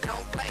it,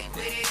 don't play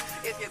with it.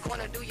 If you're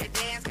gonna do your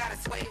dance, gotta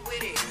sway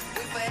with it.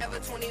 We forever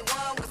 21,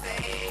 what's the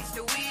age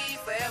to we?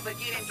 Forever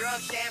getting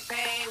drunk,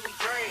 champagne, we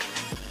drink.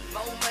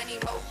 More money,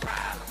 more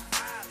problems.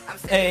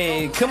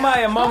 Hey, come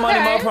on, more money,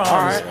 more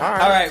problems. All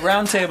right,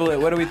 round table it.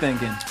 What are we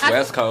thinking?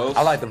 West Coast.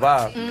 I like the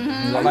vibe.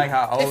 Mm-hmm. I like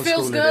how old It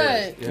feels school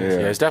good. it is.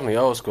 Yeah, it's definitely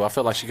old school. I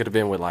feel like she could have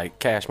been with like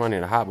Cash Money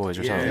and the Hot Boys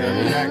or something. Yeah,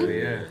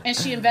 exactly, yeah. And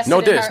she invested No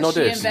in diss, her. no She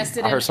diss.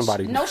 invested I in heard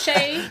somebody. No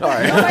shade. All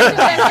right. Nobody do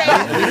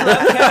that shade. We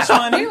love Cash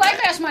Money. We like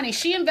Cash Money.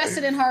 She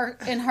invested in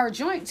her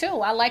joint too.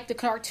 I like the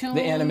cartoons,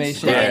 The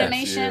animation. the Yes,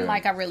 animation. yeah.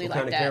 Like I really What like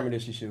kind of that. camera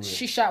did she shoot with?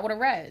 She shot with a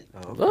red.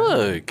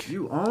 Look,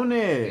 You own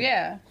it.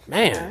 Yeah,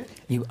 man.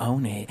 You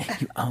own it.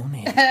 You own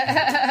it.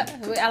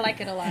 I like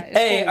it a lot. It's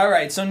Hey, cool. all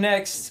right. So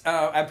next,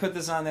 I put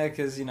this on there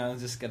because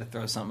just got to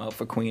throw something out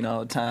for Queen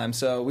all the time.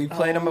 So we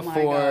played him Oh, my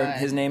before. God.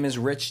 His name is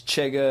Rich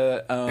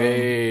Chigga.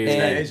 Hey. Is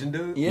that and- Asian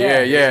dude?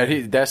 Yeah.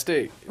 That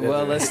stick.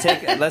 Well, let's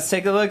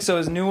take a look. So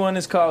his new one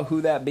is called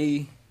 "Who That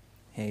Be."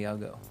 Hey, y'all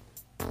go.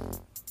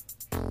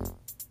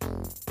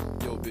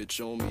 Yo, bitch,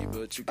 on me,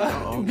 but you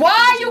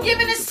Why are you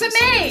giving this to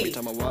me?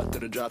 Time I walk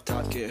through the drop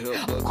top, can't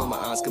help but on my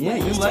eyes. Yeah,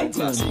 you like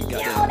him. Yo, that's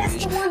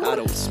the one. I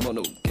don't smell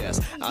no gas.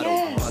 I don't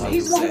Yes, want no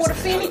he's the one with a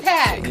fanny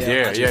pack.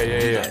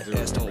 Yeah.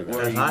 ass. Don't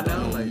worry hot now?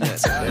 about Like,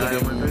 mess.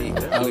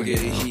 Look at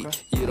the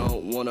heat. You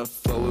don't wanna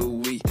fuck with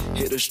we.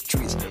 Hit the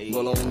streets,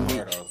 roll on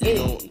me. You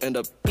don't end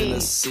up in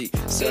a seat.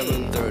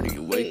 7:30,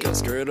 wake up,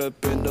 skirt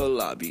up in the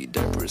lobby,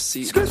 then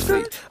proceed to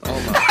feet.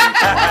 On my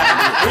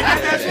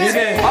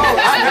Oh,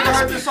 I never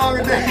heard this song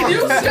in there. You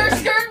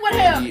skirt with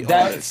him.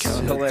 That's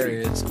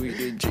hilarious. Squeeze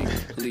the G,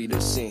 lead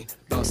the scene,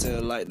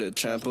 bouncing like the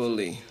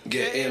trampoline.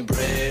 Getting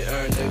bread,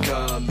 earn the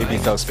come. He be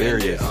so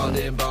serious. On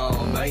the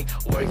ball, man.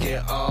 Working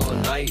all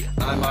night.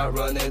 I might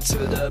run into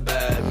the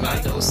bad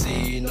man. Don't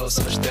see no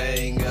such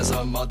thing as a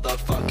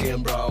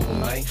motherfucking bro,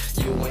 man.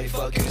 You ain't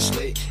fucking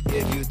slick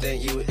if you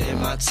think you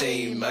in my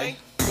team, man.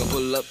 We gon'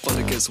 pull up on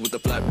the kiss with the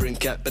flat brim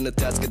cap and the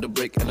task at the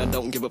break. And I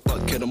don't give a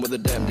fuck, hit 'em with a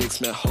damn dick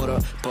smell. Hold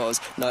up, pause,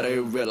 now they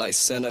real like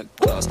Santa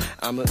Claus.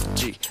 I'm a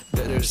G,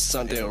 but there's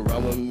something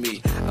wrong with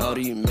me. All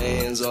these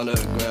mans on the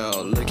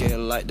ground,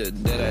 looking like the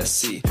dead I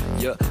see.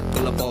 Yeah,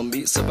 pull up on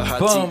me, sip a hot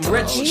Boom, tea.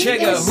 Rich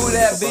Chigga. Who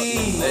that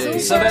be? Super.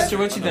 Sylvester,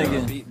 what you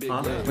thinking?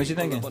 Huh? What you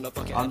thinking?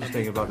 I'm just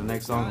thinking about the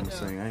next song I'm gonna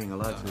sing. I ain't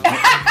gonna lie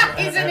to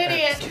you. He's an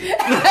idiot. He's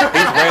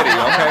ready,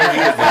 okay?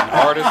 He is in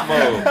artist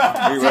mode.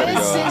 He ready,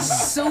 This y'all.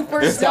 is super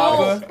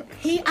Stoppa. dope.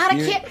 He Yeah,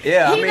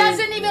 I he mean-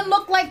 doesn't even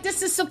look like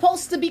this is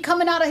supposed to be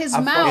coming out of his I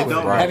mouth.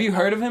 fuck with it. Have you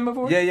heard of him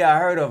before? Yeah, I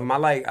heard of him. I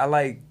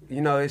like,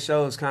 it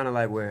shows kind of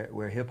like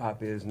where hip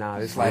hop is now.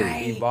 It's like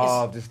Right.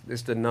 evolved.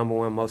 It's the number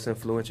one most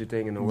influential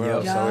thing in the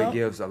world. Yep. So Yup. it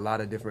gives a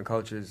lot of different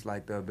cultures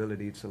like the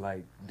ability to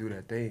like do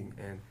their thing.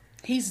 And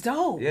He's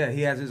dope. yeah,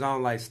 he has his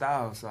own like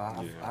style. So I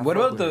What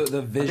fuck about with it. the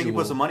I think he visual?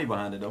 put some money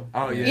behind it though.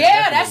 Oh yeah, Yeah,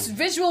 definitely. that's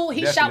visual.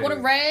 He shot with a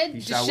red. He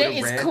The shot shit with a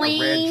is red,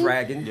 clean. a red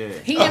dragon. Yeah.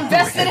 He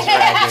invested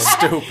in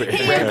Stupid.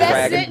 He Red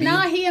invested.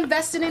 dragon He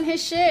invested in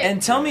his shit.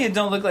 And tell me it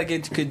don't look like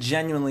it could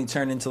genuinely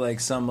turn into like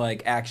some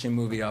like action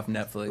movie off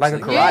Netflix. Like a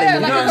karate Yeah,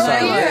 movie. like or a something.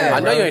 karate, yeah. I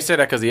know you ain't said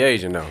that because he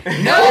Asian though. no, You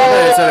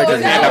ain't said that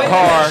because he's in the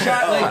car.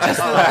 Shot, like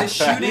just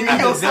the shooting of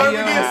the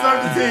video.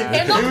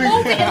 it looked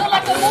movie. It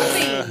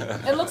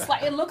looked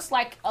like a movie. It looks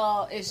like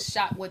it's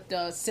shot with the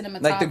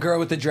cinematography. Like the girl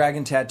with the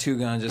dragon tattoo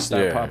gun just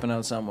started Yeah. popping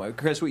out somewhere.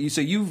 Chris, so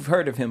you've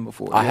heard of him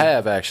before? I yeah?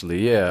 have actually,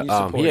 yeah. You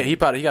support him.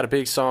 He got a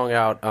big song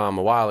out a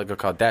while ago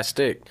called "That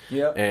Stick."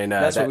 Yep. And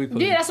that's what we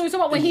put. Yeah, that's what we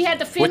talking about. When he had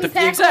the fanny With the-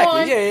 pack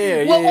exactly, on, yeah,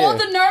 with yeah. all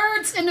the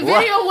nerds in the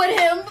video with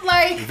him,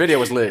 like The video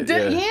was lit.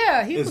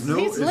 Yeah. he It's was new?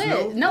 he's It's lit.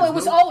 new? No, It's it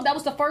was new? old. That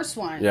was the first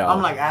one. Yeah.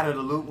 I'm like out of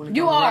the loop when it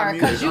You comes to rap are,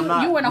 music. 'cause you I'm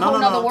not- in a no, whole no,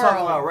 nother I'm talking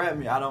world. about rap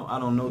music. I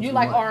don't know. You too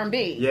like much.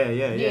 R&B.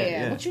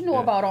 Yeah. What you know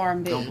about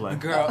R&B? Don't play.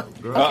 Girl.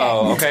 Okay,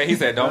 Uh-oh. Okay, he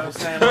said don't.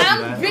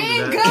 I'm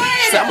being good.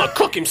 I'm gonna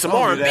cook him some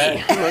R&B.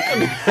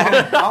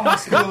 I'm gonna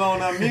school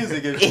on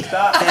music if she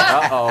stops.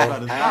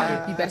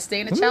 You better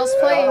stay in the child's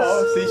place.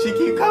 See, she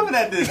keep coming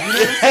at this. You know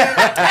what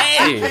I'm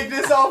saying? She kicked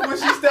this off when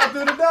she stepped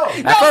through the door.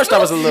 At first I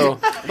was a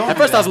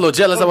little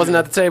jealous. I wasn't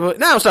at the table.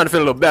 Now I'm starting to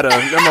feel a little better.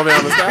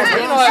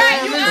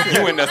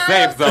 You in the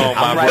safe zone,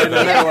 my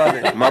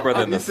brother. My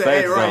brother in the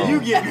safe zone. You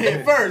getting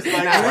hit first.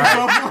 Like,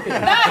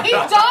 Nah, he's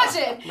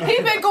dodging.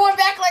 He been going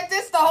back like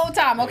this the whole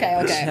time. Okay.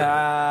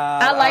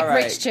 I like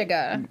Rich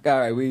Chigga. All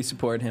right, we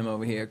support him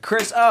over here.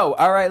 Chris O.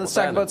 All right, let's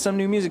talk about some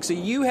new music. So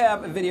you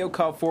have a video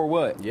called For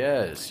What?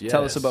 Yes.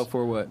 Tell us about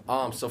For What.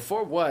 So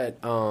For What,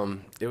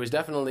 it was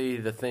definitely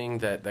the thing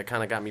that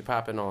kind of got me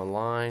popping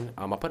online.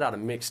 I put out a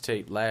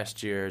mixtape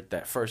last year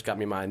that first got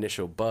me my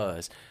initial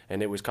buzz,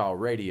 and it was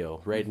called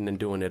Radio, Rating and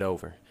Doing It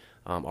Over.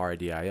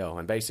 RADIO,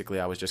 and basically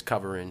I was just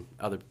covering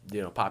other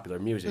popular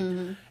music,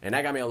 and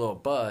that got me a little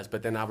buzz.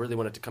 But then I really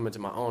wanted to come into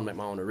my own, make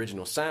my own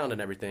original sound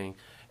and everything.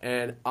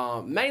 And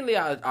mainly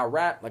I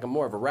rap, like I'm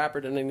more of a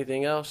rapper than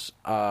anything else.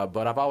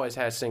 But I've always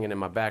had singing in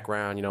my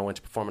background. Went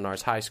to performing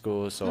arts high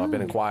school, so I've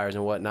been in choirs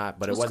and whatnot.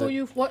 But what it wasn't.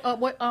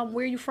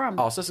 Where are you from?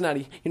 Oh,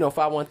 Cincinnati.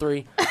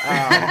 513.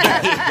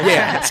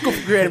 Yeah, School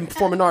for Creative and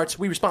Performing Arts.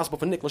 We responsible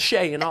for Nick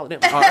Lachey and all of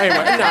them.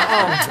 Anyway,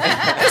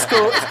 it's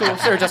cool.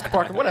 Sarah Jessica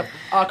Parker, whatever.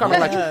 Carmen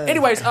Electra.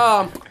 Anyways,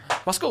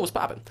 my school was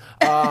popping.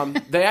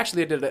 They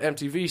actually did an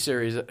MTV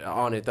series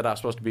on it that I was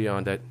supposed to be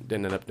on that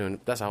ended up doing.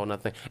 That's a whole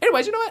nother thing.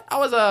 Anyways, you know what?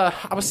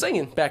 I was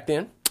singing back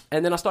then,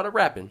 and then I started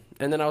rapping,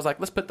 and then I was like,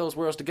 let's put those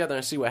worlds together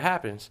and see what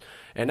happens.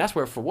 And that's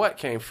where For What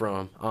came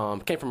from.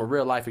 Came from a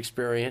real life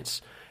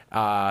experience.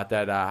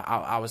 That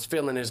I was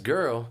feeling this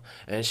girl,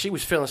 and she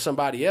was feeling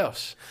somebody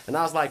else, and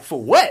I was like, for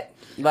what?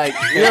 Like,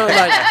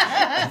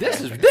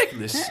 this is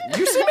ridiculous.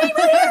 You see me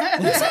right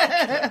here? You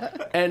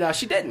see? And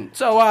she didn't,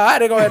 so I had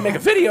to go ahead and make a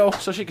video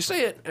so she could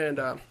see it, and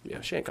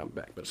she ain't coming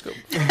back, but it's cool.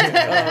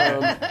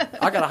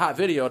 I got a hot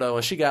video though,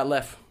 and she got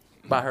left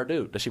by her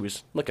dude that she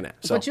was looking at.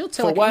 So, but you'll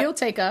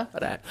take her.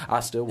 I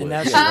still would.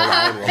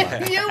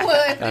 You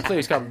would.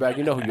 Please come back.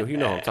 You know who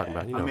I'm talking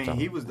about.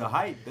 He was the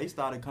hype. They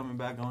started coming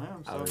back on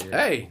him. So.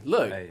 Hey,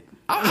 look.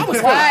 I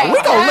was feeling,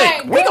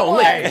 we gonna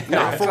link.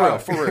 Nah,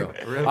 for real.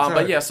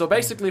 But yeah, so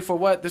basically For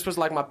What, this was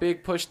like my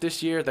big push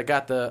this year that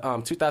got the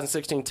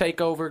 2016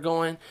 takeover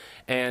going,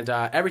 and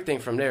everything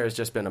from there has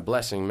just been a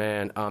blessing,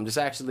 man. This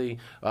actually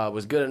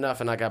was good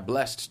enough, and I got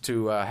blessed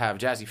to have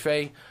Jazzy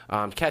Faye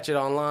catch it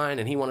online,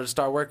 and he wanted to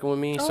start working with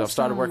me, so I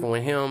started working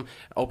with him,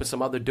 opened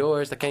some other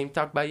doors that I can't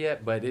talk about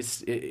yet, but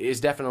it's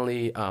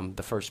definitely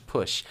the first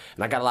push,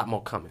 and I got a lot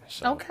more coming.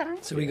 So. Okay.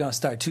 So we're going to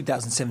start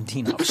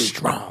 2017 off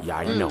strong.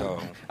 Yeah, you know.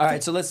 All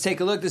right, so let's take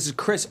a look. This is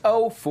Chris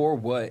O. For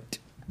What?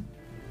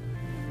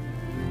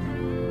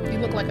 You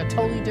look like a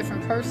totally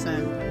different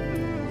person.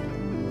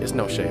 It's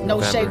No Shave No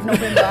November. Shave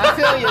November. I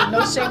feel you.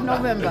 No Shave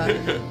November.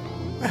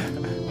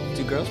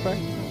 2 girls, right?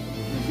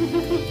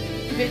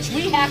 Bitch,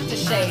 we have to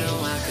shave. I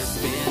know I could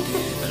spend it,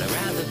 but I'd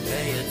rather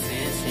pay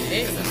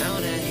attention. Cause I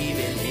know that he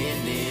been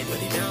in it, but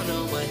he don't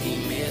know what he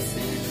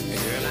missing. And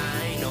girl, I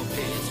ain't no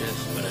picture,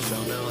 but I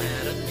sure know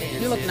how to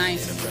pinch. You look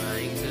nice.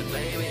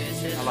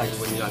 I like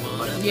when you got the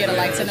lights. Yeah, the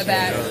lights in the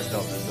back. That's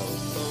dope.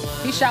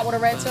 He shot with a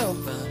red too.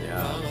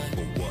 Yeah.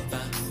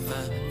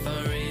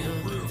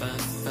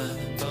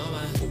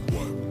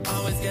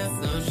 Always got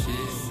some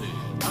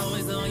shit,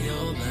 always on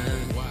your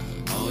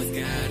mind. Always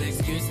got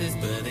excuses,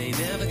 but they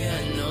never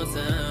got no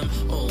time.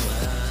 Oh,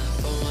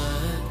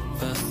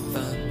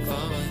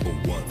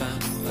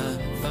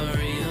 for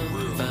real,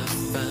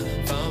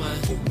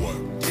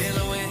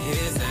 dealing with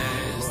his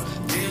ass,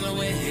 dealing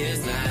with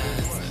his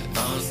lies.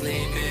 Fall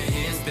asleep in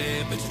his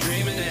bed, but you're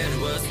dreaming that it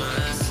was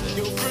mine.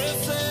 Your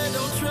friends say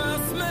don't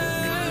trust me,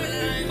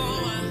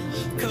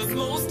 cause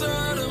most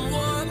of them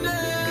want me.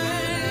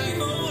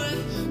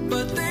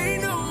 But they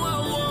know I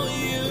want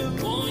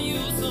you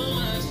so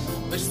much,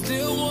 but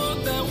still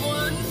want that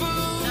one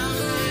food.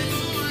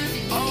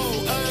 Oh,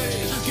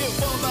 hey, get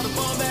fucked by the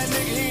bum bad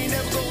nigga, he ain't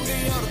never gonna give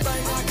you all the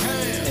things I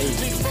can.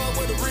 Nigga fuck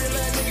with a real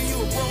ass nigga, you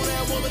a grown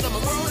ass woman, I'm a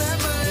grown ass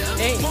man.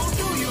 Won't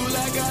do you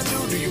like I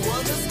do you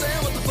understand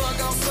what the fuck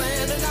I'm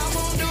saying? And I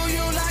won't do you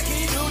like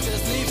he do,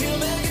 just leave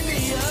him making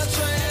me a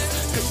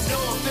trance. Cause you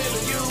know I'm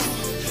feeling you,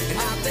 and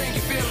I think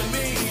you're feeling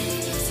me.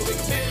 So we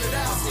can feel it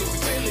out, see if we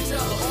feel each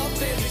other, or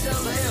feel each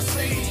other and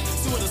see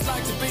what it's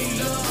like to be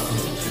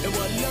loved, and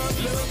what love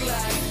look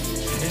like.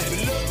 And if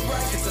it look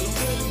right, it's a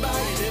good about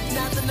it. If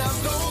not, then I'm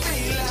gonna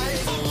be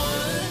like,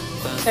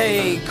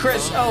 Hey,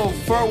 Chris O.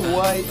 For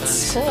What?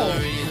 Cool.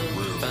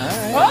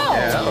 All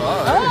right.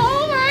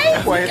 All right.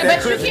 But you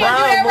can't do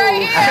that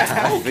right here.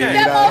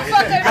 That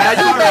motherfucker. Now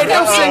you made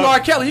him sing R.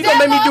 Kelly. You gonna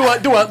make me do a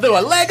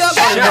leg up?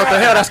 I don't know what the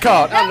hell that's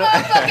called. That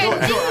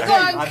motherfucking dude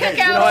gonna kick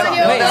out on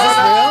you. Wait, is this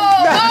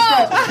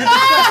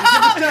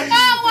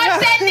Oh, watch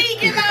that knee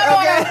give out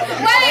on him.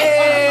 Wait.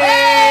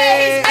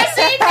 Hey, I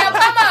see now.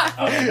 Come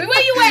on.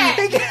 Where you at?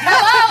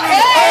 Hello.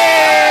 Hey.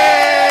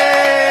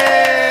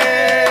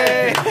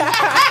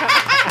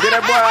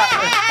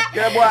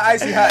 Get that boy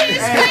icy hot.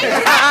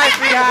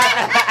 Icy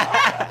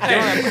hot.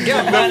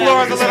 The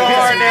floor is a little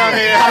hard down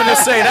there. I was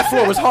just saying that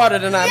floor was harder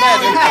than I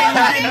imagined.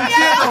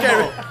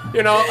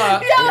 You know,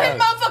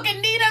 his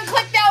motherfucking knee done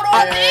clicked out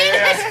on the end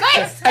of his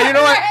face. And you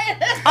know what?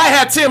 I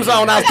had Tim's on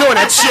when I was doing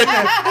that shit.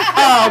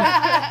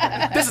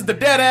 This is the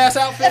dead ass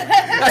outfit.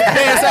 That's the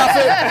dance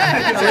outfit.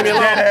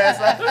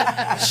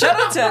 Shout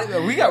out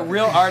to we got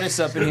real artists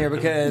up in here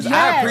because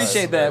I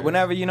appreciate that.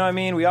 Whenever you know what I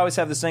mean, we always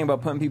have this thing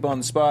about putting people on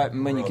the spot,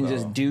 and when you can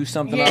just do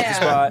something off the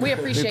spot. We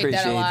appreciate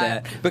that a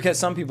lot. Because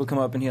some people come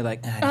up in here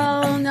like,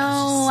 oh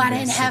no, I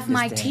didn't have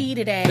my tea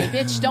today,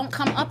 bitch. Don't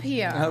come up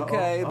here.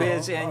 Okay,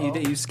 bitch,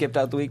 and you skipped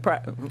out the week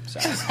prior.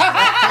 Sorry.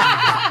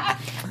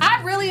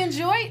 I'm really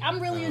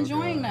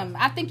enjoying them.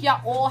 I think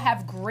y'all all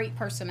have great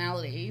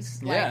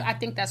personalities. Like, I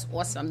think that's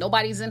awesome.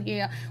 Nobody's in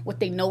here with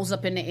their nose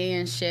up in the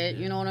air and shit.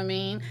 You know what I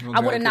mean? Okay, I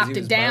would have knocked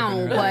it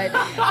down, but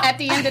at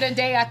the end of the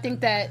day, I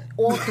think that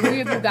all three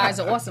of you guys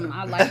are awesome.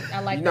 I like.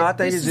 You know, I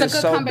think it's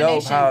just so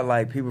dope how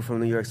like people from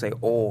New York say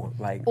 "all,"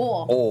 like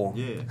 "all."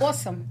 Yeah.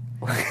 Awesome.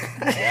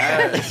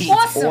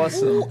 Awesome.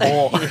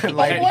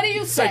 Like, what do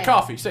you say? Say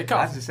coffee. Say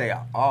coffee. I just say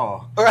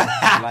 "oh."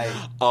 Like,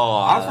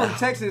 I'm from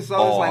Texas,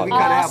 so it's like we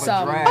kind of have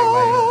a drag.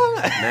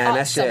 Like, man,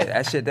 that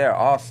shit, they're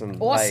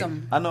awesome.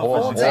 Awesome. Like, I know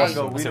for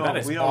Chicago, we don't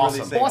really say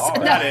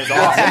awesome. That is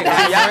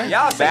awesome.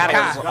 Y'all say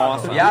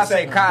awesome. Y'all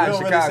say "ka" in We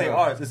don't Chicago. really say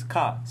arts. It's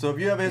 "ka." So if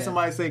you ever hear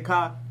somebody say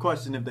 "ka,"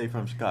 question if they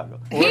from Chicago.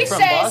 He says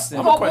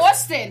Boston.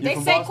 Boston. They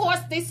from say Boston? course.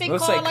 They say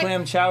Looks call like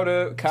clam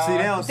chowder. Ka. See,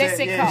 they don't They say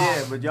say yeah,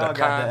 "ka." but y'all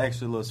got the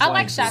extra little I swing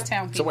like to it.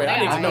 Chi-Town people. So wait, I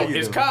need to know,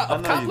 is car a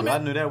I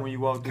compliment? knew that when you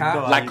walked through the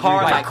door. Like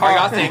car, like car.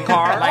 Y'all saying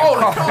car?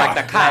 Like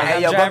the car.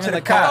 Hey, yo, go to the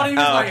I car. thought he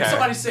was like, if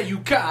somebody say you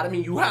caught, I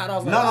mean you hot. I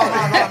was like,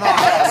 No.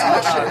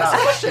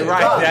 You're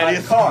right. That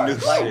is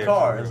cars. Like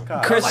cars.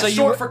 Chris, like so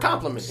short for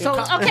compliment. So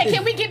okay,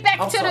 can we get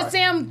back to the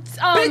Sam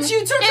Bitch,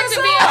 you took us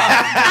interview?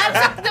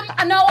 I took them.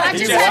 No, I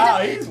just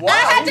had to. I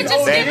had to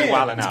just give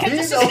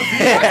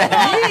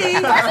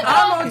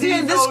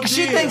it.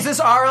 She thinks this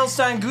R.L.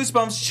 Stein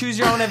Goosebumps Choose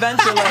Your Own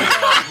Adventure.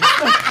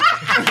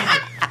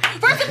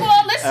 First of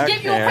all, let's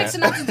give you a quick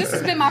synopsis. This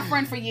has been my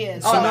friend for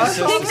years. So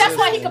that's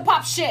why he can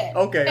pop shit.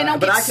 Okay, and don't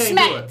but get I can't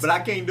smacked. do it. But I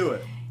can't do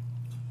it.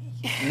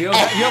 You'll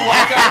walk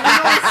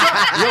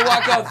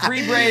out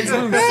 3 braids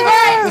loose.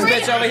 This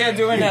bitch over here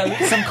doing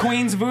some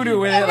Queen's voodoo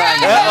with it. Like,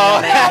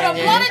 the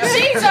blood of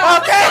Jesus.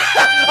 Okay.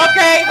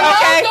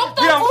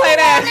 We don't play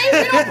that.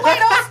 We don't play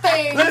those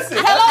things. Listen,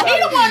 Hello, he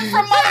the one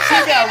from She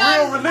got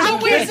real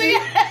religious.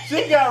 Louisiana.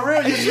 She got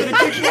real. You should have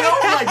kicked me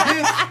over like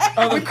this.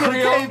 Oh, the We could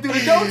have Creole. came through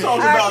the door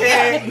talking about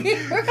that.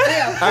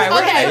 All right,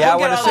 Okay, Y'all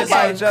want to sit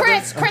by each other?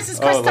 Chris, it's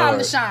Chris time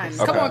to shine.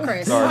 Come on,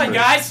 Chris. Come on,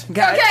 guys.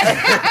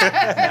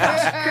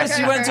 Chris,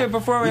 you went to a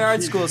performing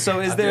arts school, so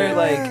is there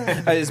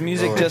like is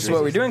music just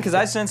what we're doing? Because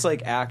I sense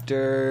like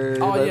actor,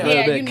 a little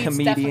Yeah, bit you need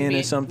comedian Stephanie.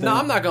 or something. No,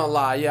 I'm not gonna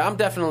lie. Yeah, I'm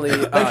definitely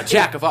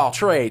jack of all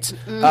trades.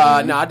 No,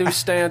 I do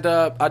stand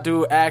up, I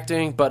do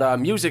acting, but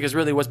music is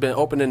really what's been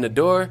opening the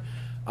door.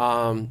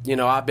 You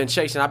know, I've been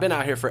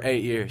out here for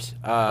 8 years.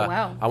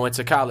 Wow. I went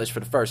to college for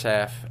the first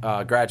half,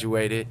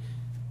 graduated.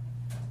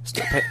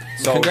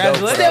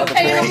 Congratulations. Still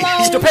paying them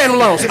loans. Still paying them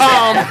loans.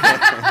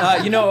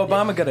 You know,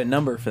 Obama got a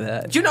number for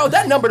that. You know,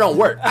 that number don't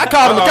work. I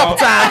called him a couple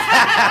times.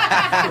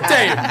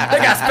 Tell you, they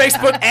got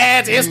Facebook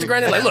ads, Instagram.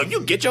 They're like, look,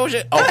 you get your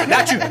shit. Oh,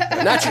 not you.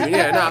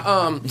 Yeah,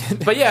 nah.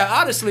 But yeah,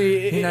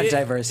 honestly, You're not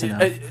diverse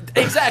enough.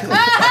 Exactly.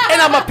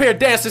 And I'm up here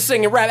dancing,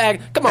 singing, rap,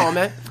 acting. Come on,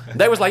 man.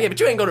 They was like, yeah, but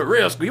you ain't go to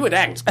real school. You went to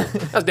acting school.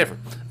 That's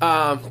different.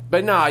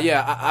 But nah,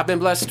 yeah, I've been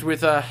blessed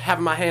with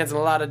having my hands in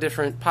a lot of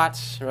different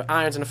pots, or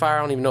irons in the fire.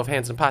 I don't even know if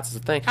hands in pots is a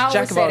thing.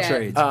 Jack of all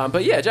trades.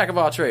 But yeah, jack of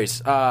all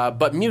trades.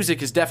 But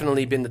music has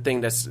definitely been the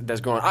thing that's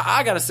going.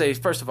 I gotta say,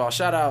 first of all,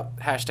 shout out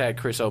hashtag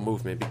Chris O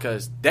movement,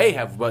 because they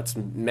have what's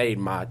made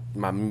my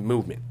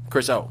movement.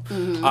 Chris O.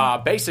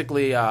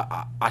 Basically,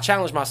 I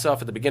challenged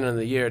myself at the beginning of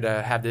the year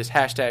to have this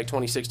hashtag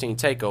 2016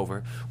 takeover,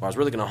 where I was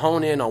really going to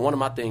hone in on one of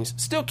my things,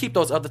 still keep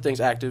those other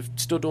things active,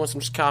 still doing some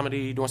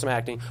comedy, doing some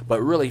acting,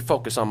 but really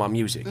focus on my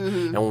music.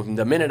 And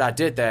the minute I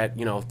did that,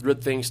 you know,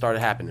 good things started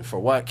happening. For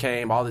What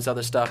Came, all this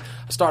other stuff.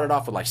 I started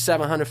off with like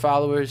 700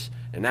 followers,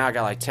 and now I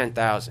got like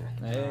 10,000.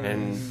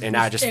 And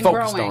I just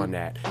focused on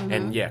that.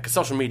 And yeah, because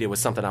social media was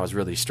something I was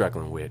really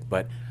struggling with.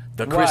 But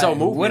the Chris O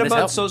movement What has about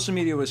helped. social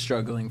media was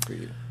struggling for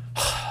you?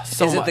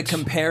 So is it much. the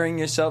comparing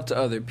yourself to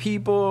other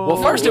people?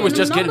 Well, first it was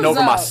just getting over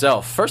numbers up.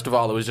 myself. First of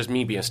all, it was just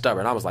me being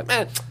stubborn. I was like,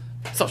 man,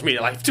 social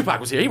media, like, if Tupac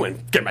was here, he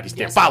wouldn't get about these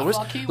damn followers.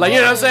 fuck he Like, you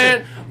know what I'm would.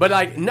 saying? But,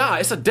 like, nah,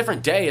 it's a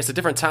different day. It's a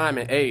different time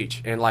and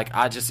age. And, like,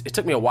 it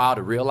took me a while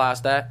to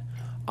realize that.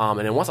 And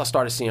then once I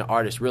started seeing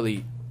artists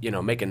really, you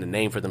know, making the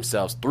name for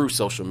themselves through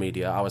social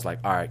media, I was like,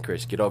 all right,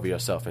 Chris, get over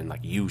yourself and,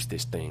 like, use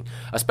this thing.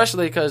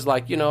 Especially because,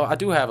 like, you know, I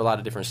do have a lot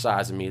of different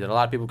sides of me that a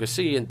lot of people could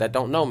see and that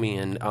don't know me,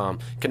 and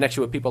connect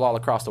you with people all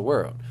across the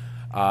world.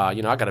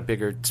 You know, I got a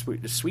bigger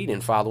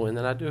Sweden following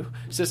than I do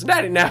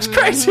Cincinnati now. It's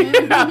crazy.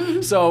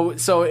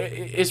 So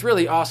it's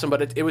really awesome,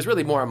 but it was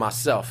really more of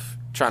myself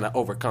trying to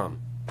overcome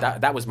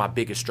that was my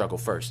biggest struggle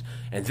first,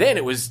 and then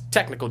it was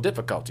technical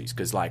difficulties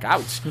because like I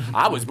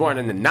was born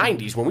in the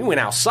 '90s when we went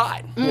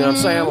outside. You know what I'm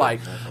saying? Like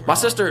my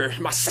sister,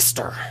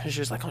 she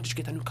was like, "Oh, did you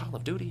get that new Call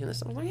of Duty?" And I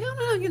was like, "Yeah, I'm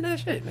not getting that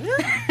shit,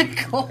 man."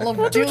 Call of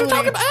what Duty. you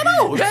talking about? I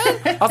know, man.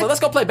 I was like, "Let's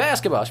go play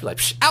basketball." She was like,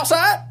 "Psh,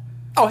 outside."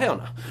 Oh hell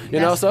no! You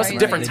know, so it's a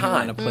different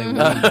time. It's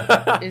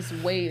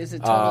a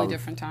totally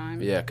different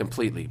time. Yeah,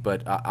 completely.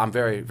 But I'm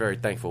very, very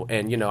thankful.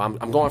 And you know,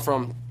 I'm going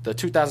from the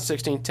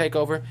 2016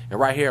 takeover, and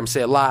right here I'm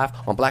saying live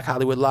on Black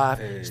Hollywood Live.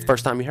 It's the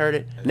first time you heard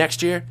it.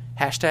 Next year,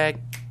 hashtag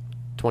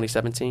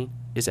 2017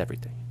 is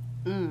everything.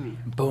 Boom.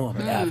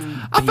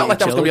 I felt like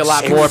that was gonna be a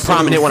lot more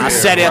prominent when I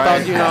said it. I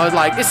thought, you know,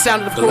 like it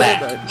sounded cool.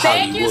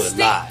 Thank you, Steve.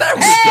 There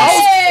we go.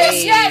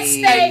 Yes,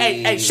 Steve.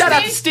 Hey, shout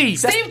out to Steve.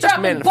 Steve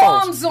dropping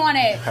bombs on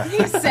it.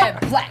 He said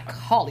Black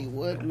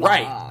Hollywood.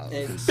 Right.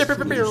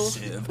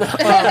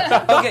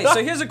 Okay,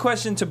 so here's a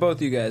question to both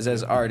of you guys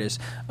as artists.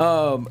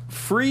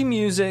 Free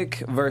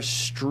music versus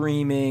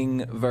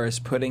streaming versus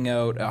putting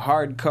out a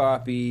hard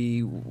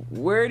copy.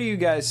 Where do you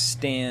guys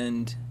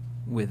stand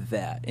with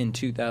that in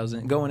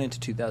going into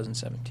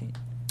 2017?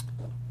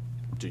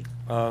 You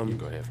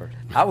go ahead first.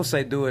 I would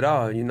say do it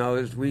all. You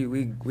know,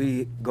 we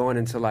going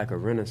into like a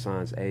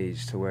Renaissance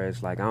age to where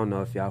it's like, I don't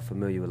know if y'all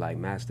familiar with like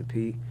Master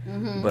P,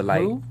 but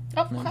like,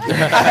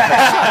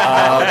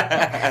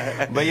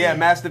 but yeah,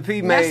 Master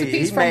P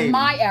P's from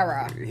my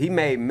era. He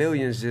made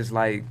millions just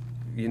like,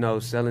 you know,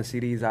 selling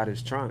CDs out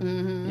his trunk.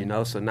 You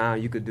know, so now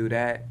you could do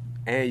that,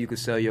 and you could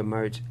sell your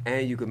merch,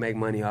 and you could make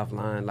money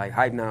offline. Like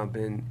Hype now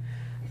been.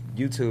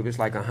 YouTube, it's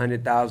like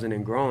 100,000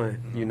 and growing.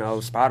 You know,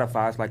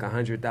 Spotify's like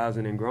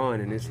 100,000 and growing,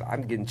 and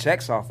I'm getting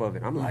checks off of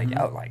it. I'm like,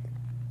 yo, like,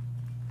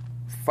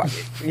 fuck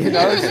it, you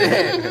know.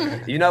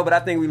 You know, but I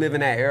think we live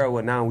in that era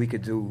where now we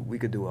could do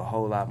a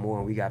whole lot more,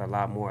 and we got a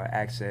lot more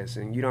access,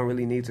 and you don't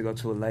really need to go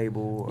to a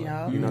label.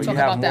 Or, you know, you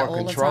have more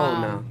control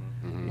now.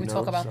 We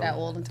talk about that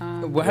all the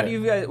time. Well, how do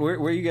you guys?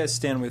 Where you guys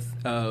stand with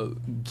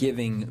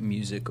giving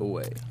music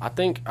away? I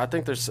think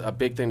there's a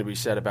big thing to be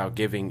said about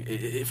giving.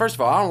 First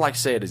of all, I don't like to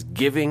say it as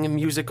giving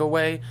music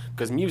away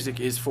because music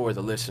is for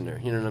the listener.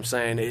 You know what I'm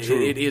saying?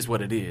 It is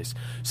what it is.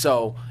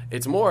 So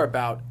it's more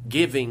about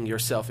giving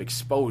yourself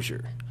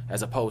exposure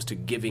as opposed to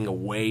giving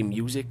away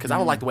music, because I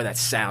don't like the way that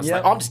sounds.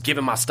 Like, oh, I'm just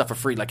giving my stuff for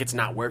free, like it's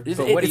not worth it.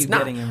 But what are you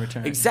getting in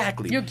return?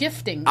 Exactly. You're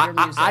gifting your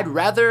music. I'd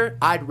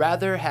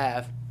rather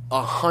have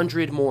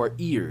 100 more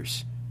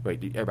ears.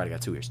 Wait, everybody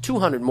got 2 ears.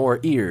 200 more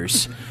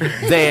ears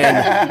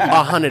than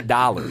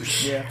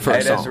 $100 for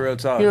a song. That's real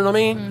talk. You know what I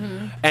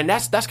mean? And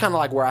that's kind of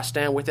like where I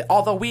stand with it.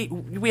 Although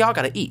we all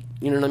got to eat.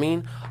 You know what I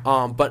mean?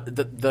 But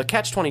the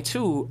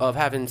catch-22 of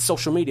having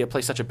social media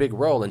play such a big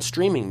role in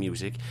streaming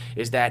music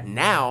is that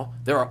now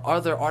there are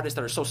other artists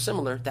that are so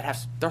similar that have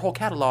their whole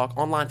catalog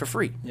online for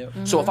free. Yep.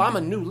 So if I'm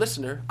a new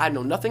listener, I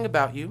know nothing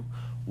about you.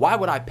 Why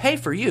would I pay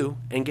for you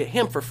and get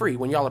him for free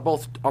when y'all are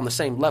both on the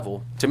same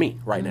level to me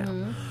right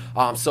now?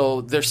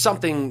 So there's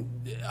something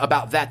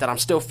about that I'm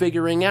still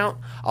figuring out.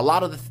 A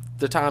lot of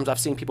the times I've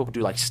seen people do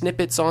like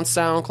snippets on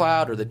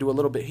SoundCloud, or they do a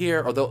little bit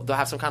here, or they'll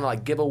have some kind of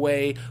like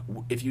giveaway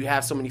if you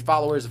have so many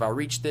followers, if I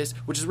reach this,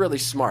 which is really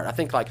smart. I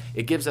think like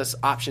it gives us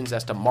options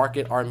as to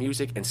market our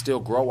music and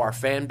still grow our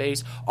fan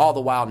base, all the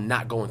while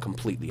not going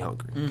completely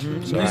hungry.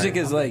 So music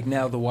is like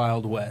now the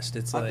Wild West.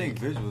 It's I like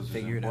think visuals is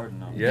important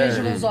now.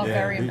 Visuals are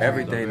very important.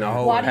 Everything, the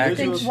whole Why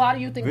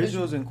do you think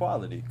visuals and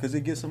quality? Because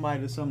it gives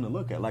somebody something to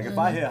look at. Like if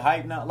I hear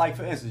Hype now, like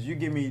for instance, you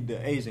give me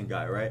the Asian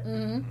guy, right?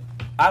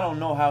 I don't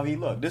know how he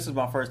looked. This is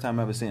my first time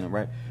ever seeing him,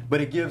 right?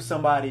 But it gives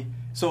somebody.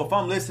 So if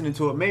I'm listening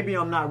to it, maybe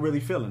I'm not really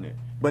feeling it.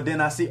 But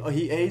then I see,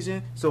 he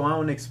Asian, so I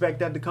don't expect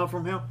that to come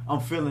from him. I'm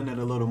feeling it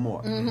a little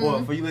more. Or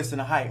if you listen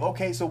to Hype,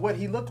 okay, so what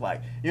he look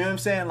like? You know what I'm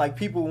saying? Like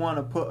people want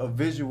to put a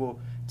visual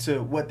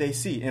to what they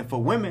see, and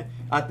for women,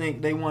 I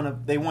think they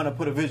want to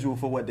put a visual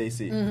for what they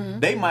see.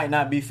 They might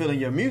not be feeling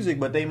your music,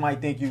 but they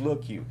might think you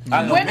look cute.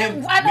 I know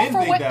men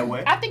think that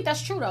way. I think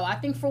that's true though. I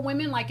think for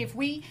women, like if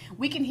we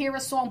can hear a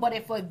song, but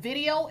if a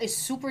video is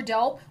super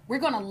dope, we're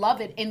gonna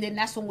love it, and then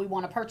that's when we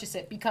want to purchase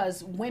it,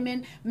 because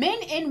men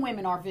and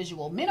women are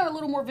visual. Men are a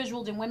little more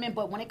visual than women,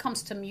 but when it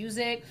comes to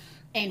music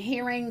and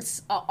hearing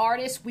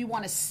artists, we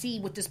want to see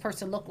what this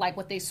person look like,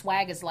 what their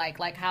swag is like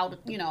how to,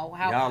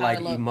 how y'all like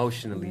to look.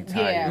 Emotionally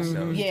tied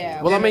yourselves.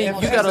 Yeah. Well, I mean,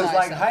 you gotta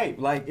like Hype.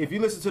 Like if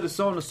you listen to the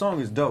song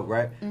is dope,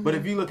 right? But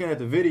if you're looking at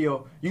the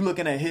video, you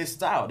looking at his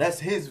style. That's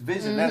his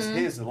vision. That's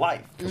his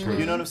life. You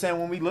know what I'm saying?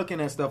 When we looking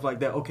at stuff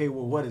like that, okay,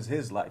 well, what is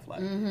his life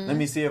like? Let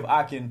me see if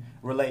I can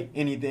relate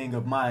anything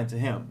of mine to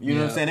him. You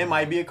know what I'm saying? It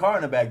might be a car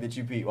in the back that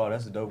you peep. Oh,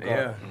 that's a dope car.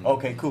 Yeah.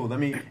 Okay, cool.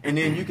 And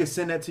then you can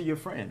send that to your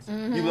friends.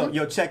 You look,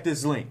 yo, check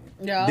this link.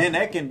 Yeah. Then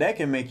that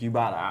can make you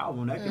buy the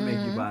album. That can make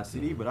you buy a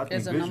CD. But I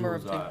think There's a number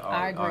of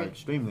visuals things. are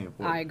extremely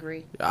important. I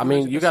agree. I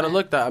mean, you got to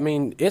look that. I mean,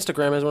 mean,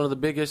 Instagram is one of the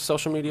biggest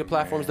social media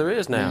platforms there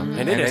is now,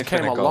 and it has it's came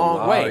finna a go long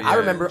live, way. yeah. I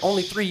remember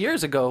only 3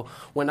 years ago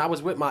when I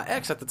was with my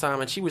ex at the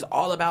time, and she was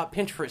all about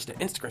Pinterest and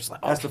Instagram. She's like,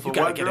 "Oh, That's the you for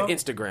gotta what get girl? an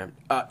Instagram."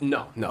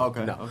 No.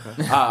 Okay. No.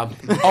 Okay. No.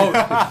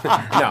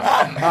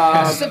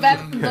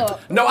 Sylvester, look.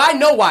 No, I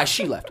know why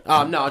she left. No,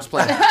 I'm just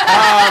playing.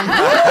 I'm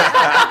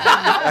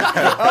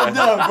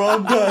done, bro.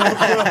 I'm done.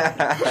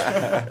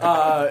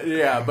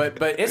 Yeah, but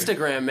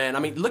Instagram, man. I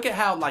mean, look at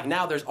how like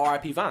now there's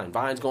RIP Vine.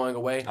 Vine's going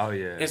away. Oh,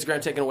 yeah.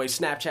 Instagram taking away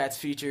Snapchat's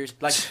features.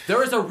 Like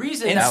there is a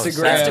reason.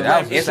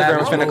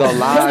 Instagram's finna go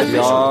live,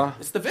 y'all.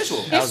 It's the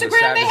visual.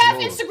 Instagram, they have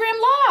Instagram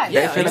Live.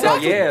 They finna go,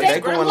 they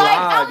going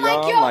live, I'm like,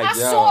 y'all. yo, I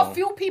saw a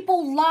few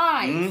people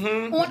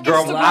live on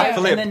Girl, Instagram. I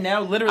flipped. And then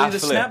now, literally, I the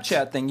flipped.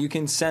 Snapchat thing, you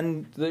can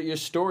send your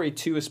story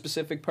to a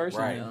specific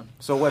person. Right. Now.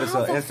 So what is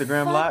How the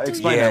Instagram fuck Live? do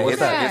Explain you that. do What's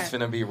that? It's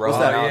finna be rolled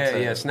Oh, out.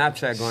 yeah.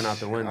 Snapchat going out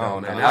the window, Oh,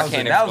 man. no, That I was,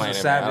 can't that was a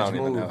explain it, man. I savage don't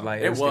even move. know.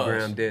 Like It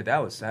Instagram was. did.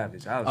 That was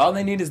savage. All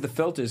they need is the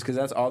filters, because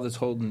that's all that's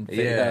holding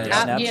Yeah.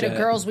 Snapchat. Yeah, the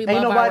girls we Ain't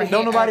love. nobody. our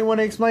Don't hair. nobody want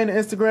to explain the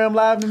Instagram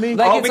Live to me?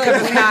 Like, Oh, it's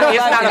because like- it's not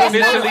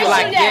officially There's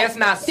like, no yeah, it's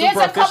not There's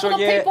super a couple official of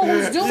yet. people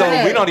who's doing So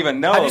it. we don't even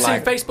know. Have you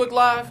like, seen Facebook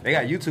Live? They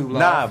got YouTube Live.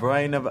 Nah, bro.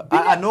 I ain't never.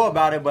 I know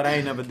about it, but I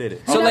ain't never did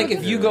it. So, like,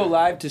 if you go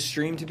live to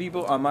stream to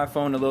people, on my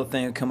phone, a little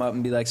thing will come up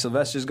and be like,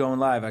 Sylvester's going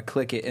live. I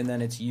click it, and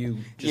then it's you.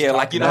 Just yeah,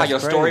 like you know how That's your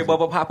story crazy.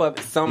 bubble pop up.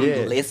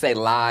 Yeah. It say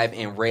live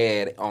in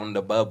red on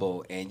the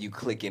bubble, and you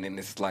click it, and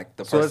it's like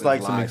the So it's person's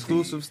like some live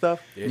exclusive feed. stuff.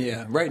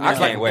 Yeah, right now. I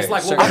can't wait. It's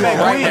like Sir, what I we're bet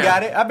doing right Queen now.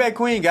 got it. I bet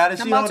Queen got it.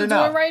 I'm She about on to it do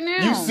now. it right now.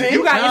 You see?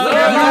 You got No,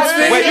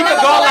 Instagram no, Wait, you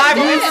can go live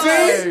on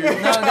Yes.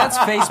 YouTube? No, that's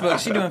Facebook.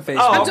 She doing Facebook.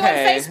 Oh, I'm doing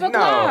okay. Facebook No.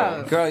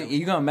 Live. Girl,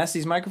 you gonna mess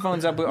these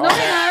microphones up with all No,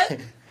 that? you're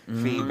not.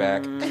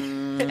 Feedback.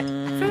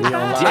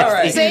 All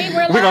right. See,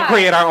 we're We're gonna live.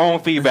 create our own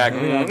feedback.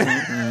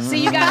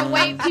 See, you gotta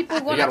wait. People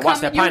gonna gotta watch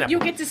come. that You, pineapple. you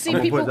get to see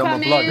I'm people gonna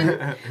come plug in,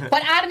 it.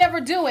 but I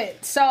never do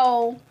it.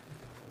 So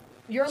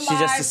you're live. She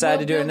just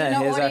decided to do it we'll now. no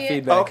Here's our audience.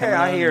 feedback. Okay, coming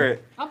I in. hear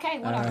it. Okay,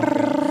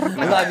 whatever.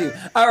 We love you.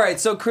 All right,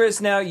 so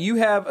Chris, now you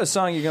have a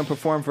song you're gonna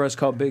perform for us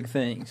called "Big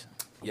Things."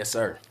 Yes,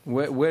 sir.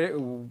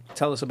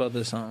 Tell us about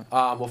this song.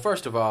 Well,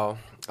 first of all,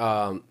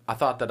 I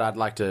thought that I'd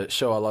like to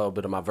show a little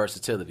bit of my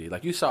versatility.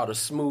 Like you saw the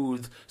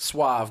smooth,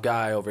 suave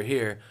guy over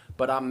here,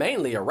 but I'm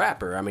mainly a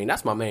rapper. I mean,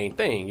 that's my main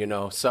thing, you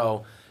know.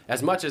 So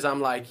as much as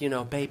I'm like, you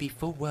know, baby,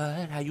 for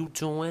what? How you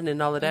doing?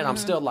 And all of that, I'm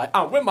still like,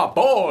 I'm with my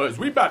boys.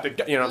 We about to,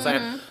 you know what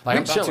I'm saying? Like,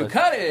 I'm about to chilling.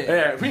 cut it.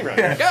 Yeah, we about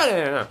to cut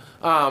it.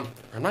 I'm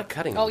not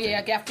cutting. Oh anything. yeah,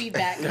 I got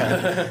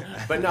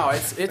feedback. But no,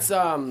 it's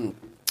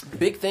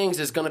Big Things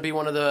is going to be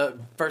one of the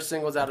first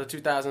singles out of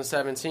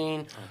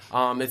 2017.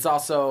 It's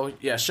also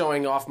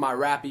showing off my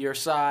rappier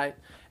side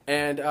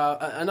and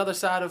another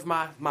side of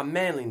my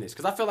manliness,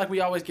 because I feel like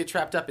we always get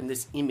trapped up in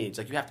this image,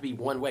 like you have to be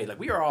one way. Like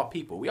we are all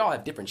people, we all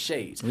have different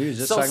shades. We were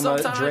just So talking about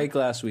sometimes- Drake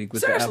last week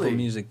with Seriously. the Apple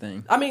Music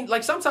thing. I mean,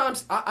 like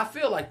sometimes I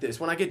feel like this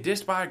when I get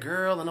dissed by a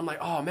girl, and I'm like,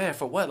 oh man,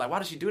 for what? Like, why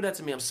did she do that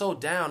to me? I'm so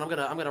down. I'm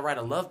gonna write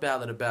a love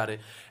ballad about it.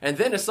 And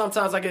then there's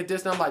sometimes I get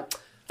dissed, and I'm like,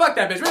 fuck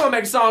that bitch. We're gonna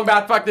make a song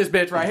about fuck this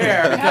bitch right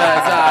here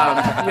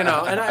because you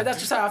know, and that's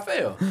just how I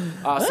feel.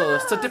 So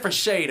it's a different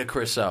shade of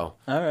Chris O.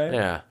 All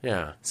right.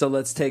 Yeah. So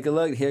let's take a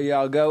look. Here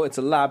y'all go. It's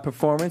a live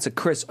performance of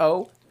Chris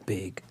O.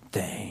 Big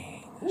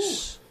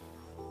Things.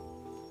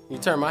 You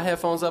turn my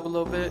headphones up a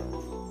little bit.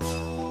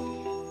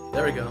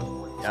 There we go.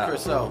 It's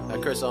Chris O.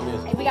 That Chris O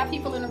music. Hey, we got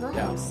people in the room.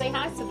 Yeah. Say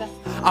hi to them.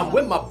 I'm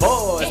with my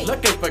boys,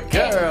 looking for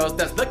girls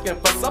that's looking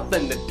for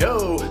something to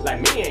do,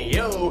 like me and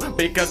you,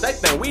 because they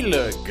think we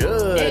look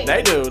good.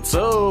 They do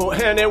too,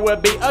 and it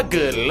would be a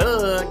good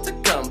look to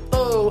come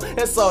through.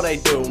 And so they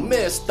do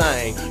Miss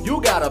Thing.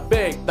 You got a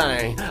big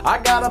thing, I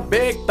got a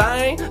big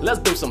thing. Let's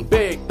do some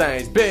big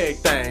things,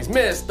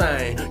 Miss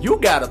Thing. You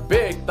got a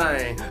big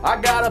thing,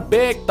 I got a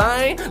big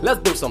thing.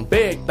 Let's do some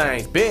big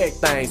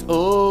things.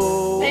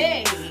 Ooh.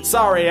 Hey.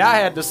 Sorry, I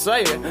had to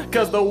say it,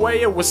 cause the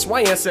way it was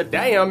swaying said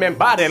damn in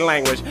body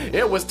language.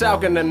 It was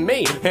talking to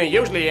me, and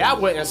usually I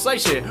wouldn't say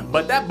shit,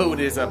 but that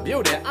booty's a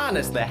beauty.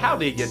 Honestly, how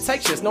do you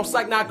take shit? No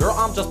psych, nah, girl,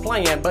 I'm just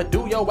playing. But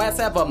do your ass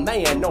have a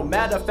man? No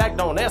matter of fact,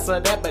 don't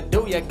answer that, but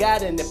do you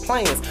got any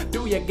plans?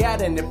 Do you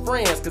got any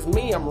friends? Cause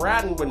me, I'm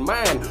riding with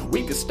mine.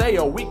 We can stay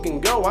or we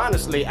can go,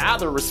 honestly,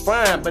 either is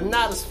fine, but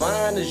not as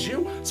fine as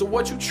you. So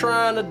what you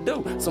trying to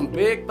do? Some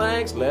big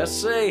things? Let's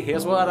see,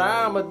 here's what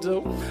I'ma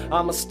do.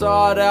 I'ma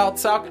start out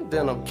talking,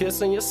 then I'm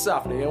kissing you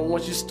softly. And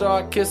once you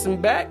start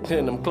kissing back,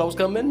 then them clothes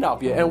coming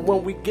off you. And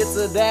when we get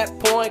to that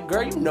point,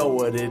 girl, you know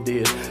what it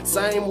is.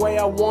 Same way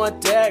I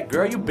want that,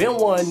 girl, you been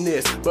wanting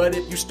this. But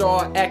if you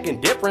start acting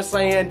different,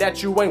 saying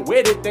that you ain't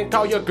with it, then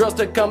call your girls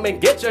to come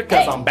and get you.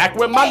 Cause I'm back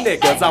with my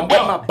niggas, I'm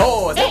with my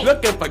boys,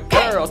 looking for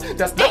girls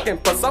that's looking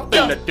for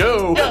something to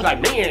do,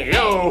 like me and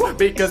you,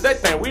 because they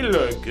think we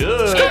look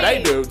good.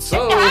 They do too,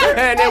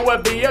 and it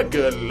would be a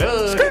good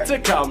look to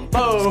come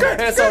through.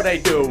 And so they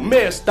do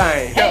Miss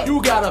Thing.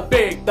 You got a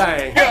big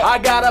thing, I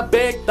got a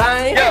big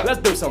thing. Let's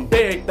do some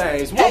big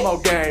things. One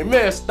more game,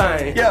 Miss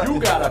Thing. You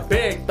got a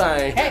big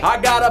thing, I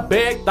got a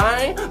big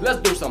thing. Let's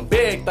do some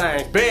big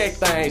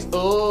things.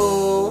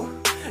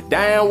 Ooh,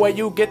 damn, where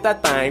you get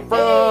that thing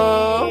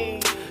from?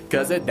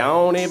 cause it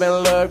don't even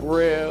look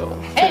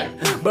real.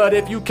 But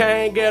if you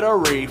can't get a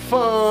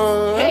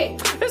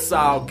refund, it's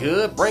all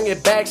good, bring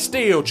it back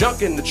still.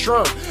 Junk in the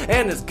trunk,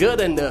 and it's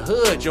good in the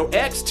hood. Your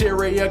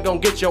exterior gon'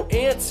 get your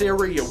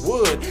interior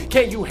wood.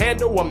 Can you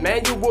handle a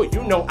manual?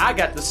 You know I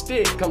got the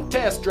stick. Come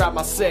test drive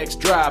my sex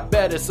drive,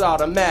 bet it's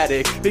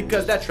automatic.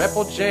 Because that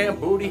triple jam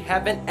booty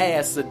having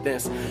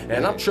accidents.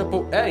 And I'm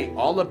triple A,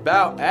 all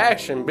about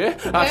action,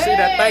 bitch. I see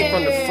that thing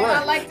from the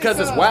front, cause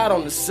it's wide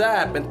on the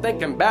side. Been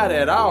thinking about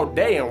it all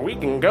day, and we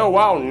can go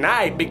all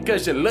night.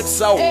 Because you look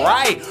so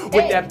right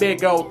with that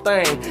big old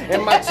thing.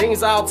 And my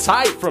jeans all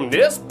tight from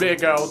this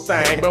big old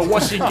thing. But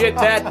once she get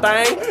that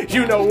thing,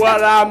 you know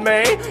what I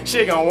mean?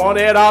 She gon' want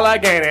it all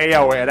again. And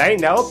yo, it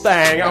ain't no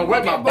thing. I'm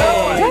with my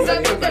boys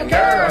and with the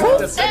girls.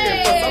 That's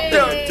singing for some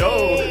good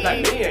dude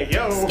like me and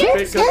yo.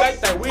 Because they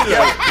think we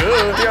look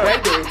good. They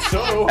do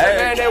too.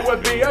 And it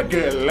would be a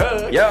good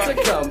look to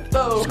come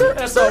through.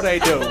 And so they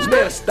do.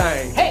 This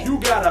thing, you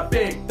got a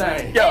big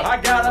thing. I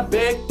got a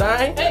big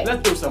thing.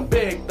 Let's do some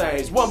big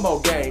things. One more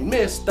game,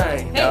 Miss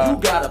Thing. You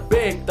got a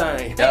big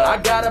thing. I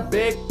got a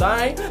big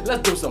thing.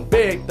 Let's do some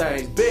big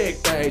things. Big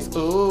things.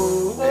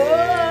 Ooh.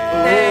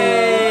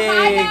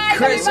 Hey, Hi,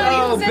 Chris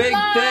O, big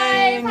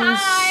things.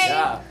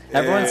 Hi.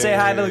 Everyone say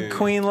hi to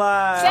Queen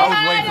Live. I was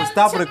waiting for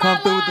Stoppa to come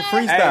through with the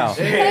freestyle.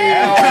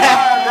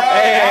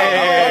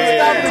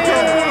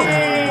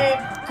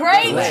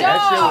 Great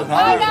job.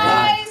 Hi,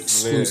 guys.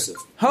 Exclusive.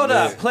 Hold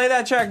up, play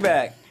that track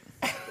back.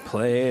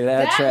 Play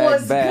that track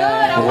was back. good.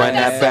 I Run like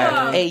that that back.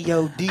 song. Hey,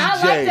 yo, DJ. I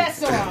like that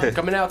song.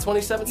 Coming out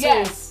 2017.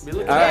 Yes. Be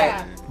looking All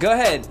at right, go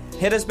ahead.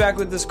 Hit us back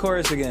with this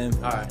chorus again.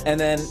 All right. And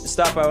then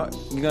stop out.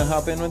 You gonna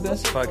hop in with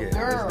this? Fuck it.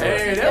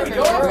 Hey, there we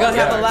go. We're gonna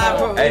have a live.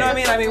 You know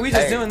what I mean? We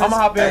just doing this. I'm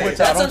gonna hop in with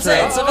y'all. That's what I'm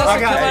saying. So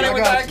let's come on in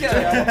with that kid. All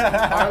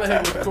right, let's hit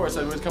it with the chorus.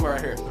 Let's come right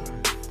here.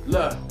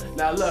 Look,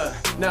 now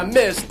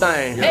Miss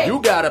Thing,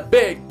 you got a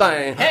big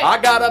thing. I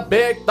got a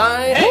big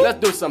thing. Let's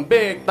do some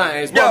big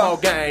things. One more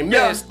game,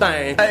 Miss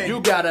Thing,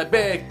 you got a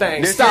big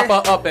thing. Stop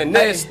her up in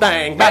this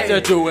thing. About to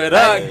do it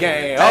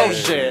again. Oh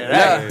shit.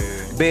 Hey.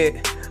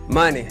 Big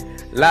money,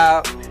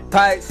 loud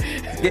pipes,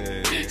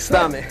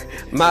 stomach,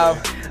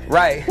 mouth,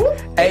 right.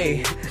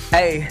 Hey,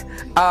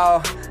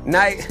 all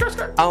night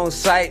on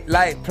sight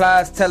like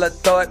plies, tell her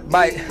throw it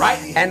bite.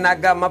 Right. And I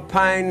got my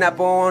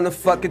pineapple on the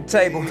fucking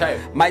table.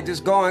 Might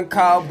just go and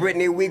call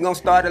Brittany, we gon'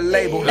 start a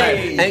label.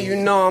 And you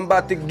know I'm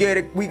about to get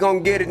it, we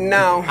gon' get it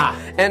now.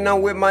 And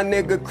I'm with my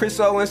nigga Chris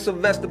O and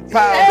Sylvester Powell.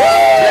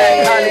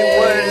 Black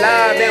Hollywood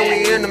live and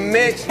we in the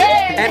mix.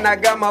 And I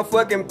got my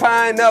fucking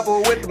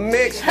pineapple with the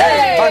mix.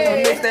 About to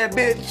mix that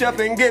bitch up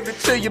and give it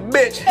to your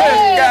bitch.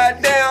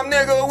 Goddamn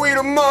nigga, we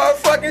the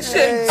motherfucking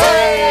shit.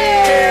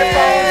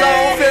 Headphones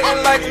on,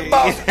 feeling like a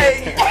boss.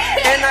 Hey,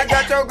 and I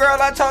got your girl,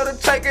 I told her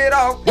take it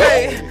off.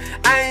 Hey,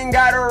 I ain't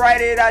gotta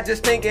write it, I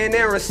just think it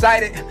and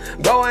recite it.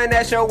 Go and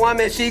ask your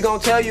woman, she gon'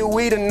 tell you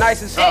we the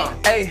nicest.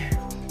 Hey.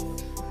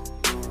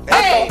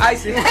 I'm so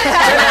icy. Feeling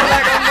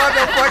like a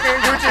motherfucking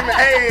Gucci man.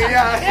 Hey,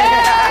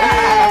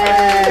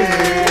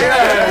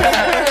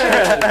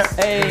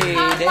 Hey, I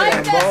like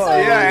that song.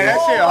 yeah, that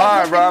shit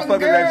hard, bro. I fuck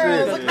with that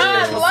shit. I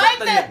like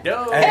that.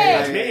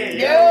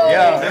 Hey,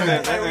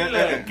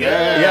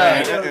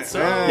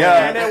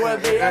 And it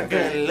would be a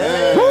good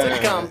look to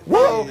come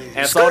through.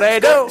 And so they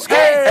do.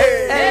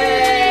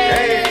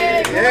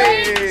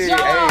 Great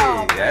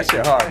job. That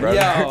shit hard, bro.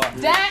 Yo.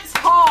 That's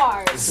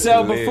hard.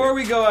 So before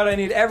we go out, I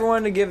need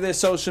everyone to give their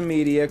social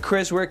media.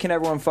 Chris, where can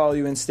everyone follow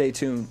you and stay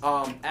tuned?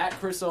 At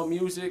Chris O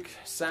Music,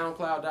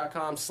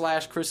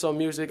 SoundCloud.com/Chris O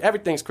Music.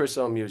 Everything's Chris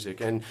O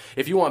Music. And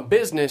if you want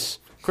business,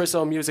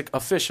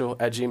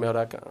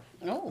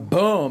 ChrisOMusicOfficial@gmail.com.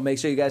 Boom. Make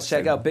sure you guys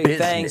check out Big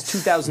Things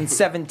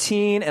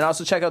 2017 and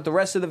also check out the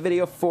rest of the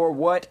video for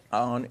what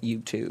on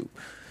YouTube.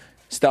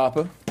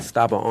 Stoppa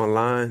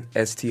online,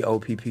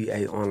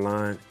 STOPPA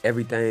online.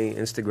 Everything,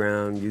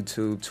 Instagram,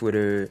 YouTube,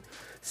 Twitter,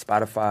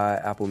 Spotify,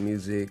 Apple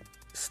Music,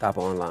 Stoppa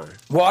online.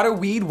 Water,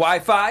 weed,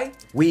 Wi-Fi.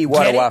 Weed,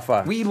 water, Get it?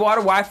 Wi-Fi. Weed,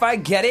 water, Wi-Fi.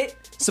 Get it.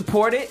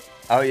 Support it.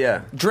 Oh,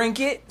 yeah. Drink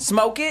it.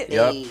 Smoke it.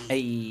 Yep.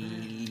 Hey.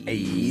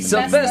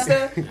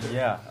 Sylvester.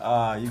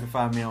 Yeah, you can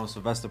find me on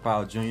Sylvester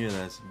Powell Jr.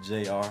 That's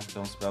JR.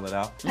 Don't spell it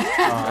out.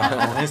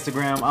 On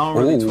Instagram, I don't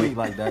really tweet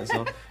like that, so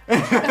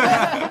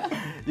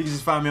you can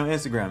just find me on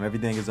Instagram.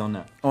 Everything is on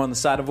there. On the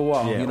side of a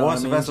wall. Yeah, you know or what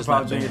I mean? Just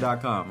like bam.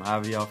 SylvesterPowellJr.com.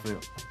 However y'all feel.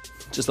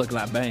 Just looking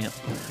like bam.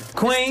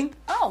 Queen.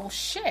 Oh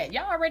shit!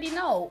 Y'all already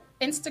know.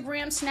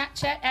 Instagram,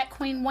 Snapchat at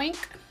Queen Wink.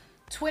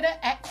 Twitter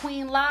at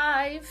Queen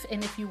Live.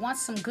 And if you want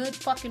some good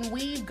fucking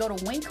weed, go to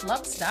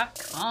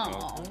winklux.com.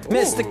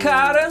 Mr.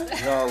 Carter.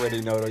 You already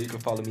know, though. You can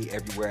follow me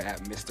everywhere at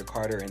Mr.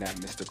 Carter and at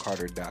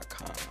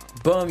MrCarter.com.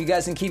 Boom. You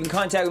guys can keep in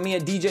contact with me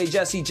at DJ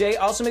Jesse J.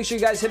 Also, make sure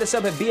you guys hit us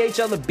up at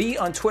BHL The Beat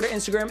on Twitter,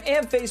 Instagram,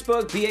 and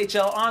Facebook.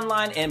 BHL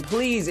Online. And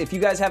please, if you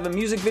guys have a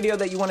music video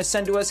that you want to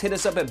send to us, hit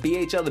us up at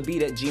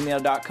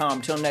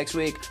BHLTheBeat@gmail.com. Till next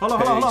week. Hold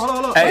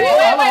on.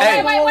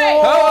 Hey, Wait.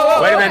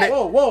 Wait a minute.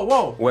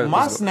 Whoa. What-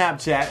 My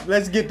Snapchat.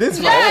 Let's get this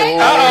right.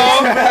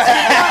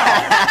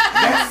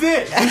 That's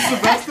it. It's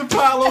Sylvester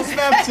Powell on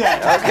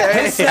Snapchat.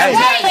 Okay.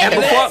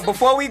 And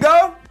before we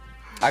go,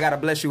 I gotta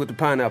bless you with the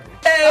pineapple. It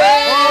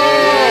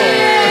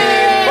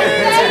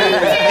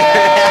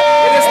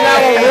is now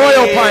a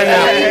royal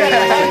pineapple.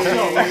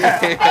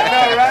 I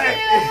know,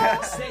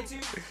 right? Stay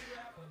tuned.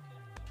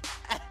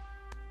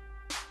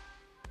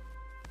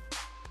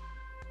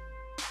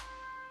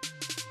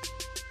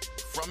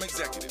 From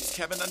executives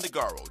Kevin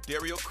Undergaro,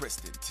 Dario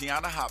Kristen,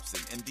 Tiana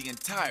Hobson, and the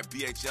entire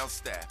BHL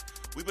staff,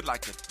 we would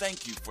like to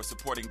thank you for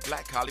supporting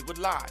Black Hollywood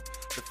Live,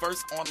 the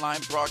first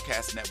online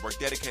broadcast network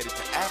dedicated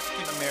to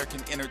African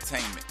American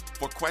entertainment.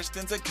 For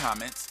questions and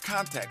comments,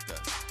 contact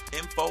us.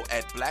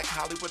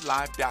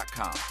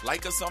 info@blackhollywoodlive.com.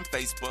 Like us on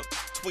Facebook,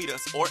 tweet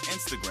us, or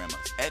Instagram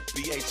us at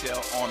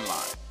BHL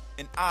Online.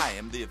 And I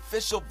am the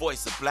official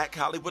voice of Black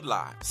Hollywood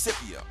Live,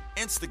 Scipio.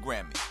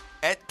 Instagram me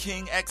at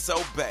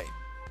KingXOBay.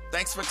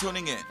 Thanks for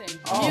tuning in.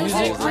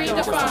 Music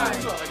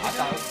redefined.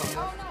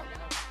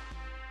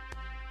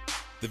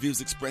 The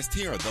views expressed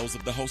here are those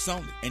of the host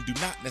only and do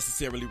not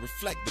necessarily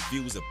reflect the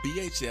views of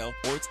BHL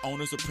or its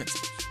owners or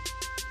principals.